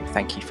Ive, so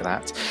thank you for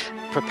that.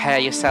 Prepare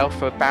yourself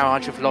for a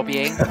barrage of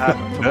lobbying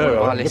from all of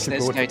our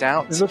listeners, no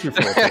doubt. Looking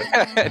forward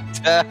to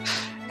it.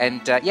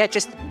 And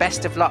just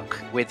best of luck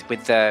with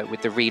the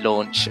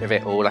relaunch of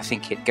it all. I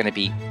think it's going to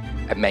be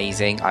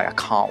amazing. I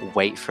can't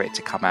wait for it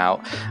to come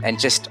out. And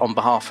just on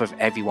behalf of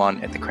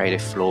everyone at the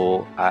Creative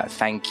Floor,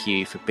 thank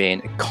you for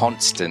being a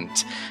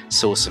constant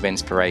source of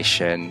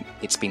inspiration.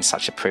 It's been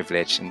such a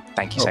privilege, and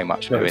thank you so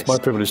much, Lewis. It's my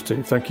privilege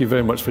too. Thank you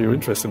very much for your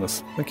interest in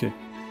us. Thank you.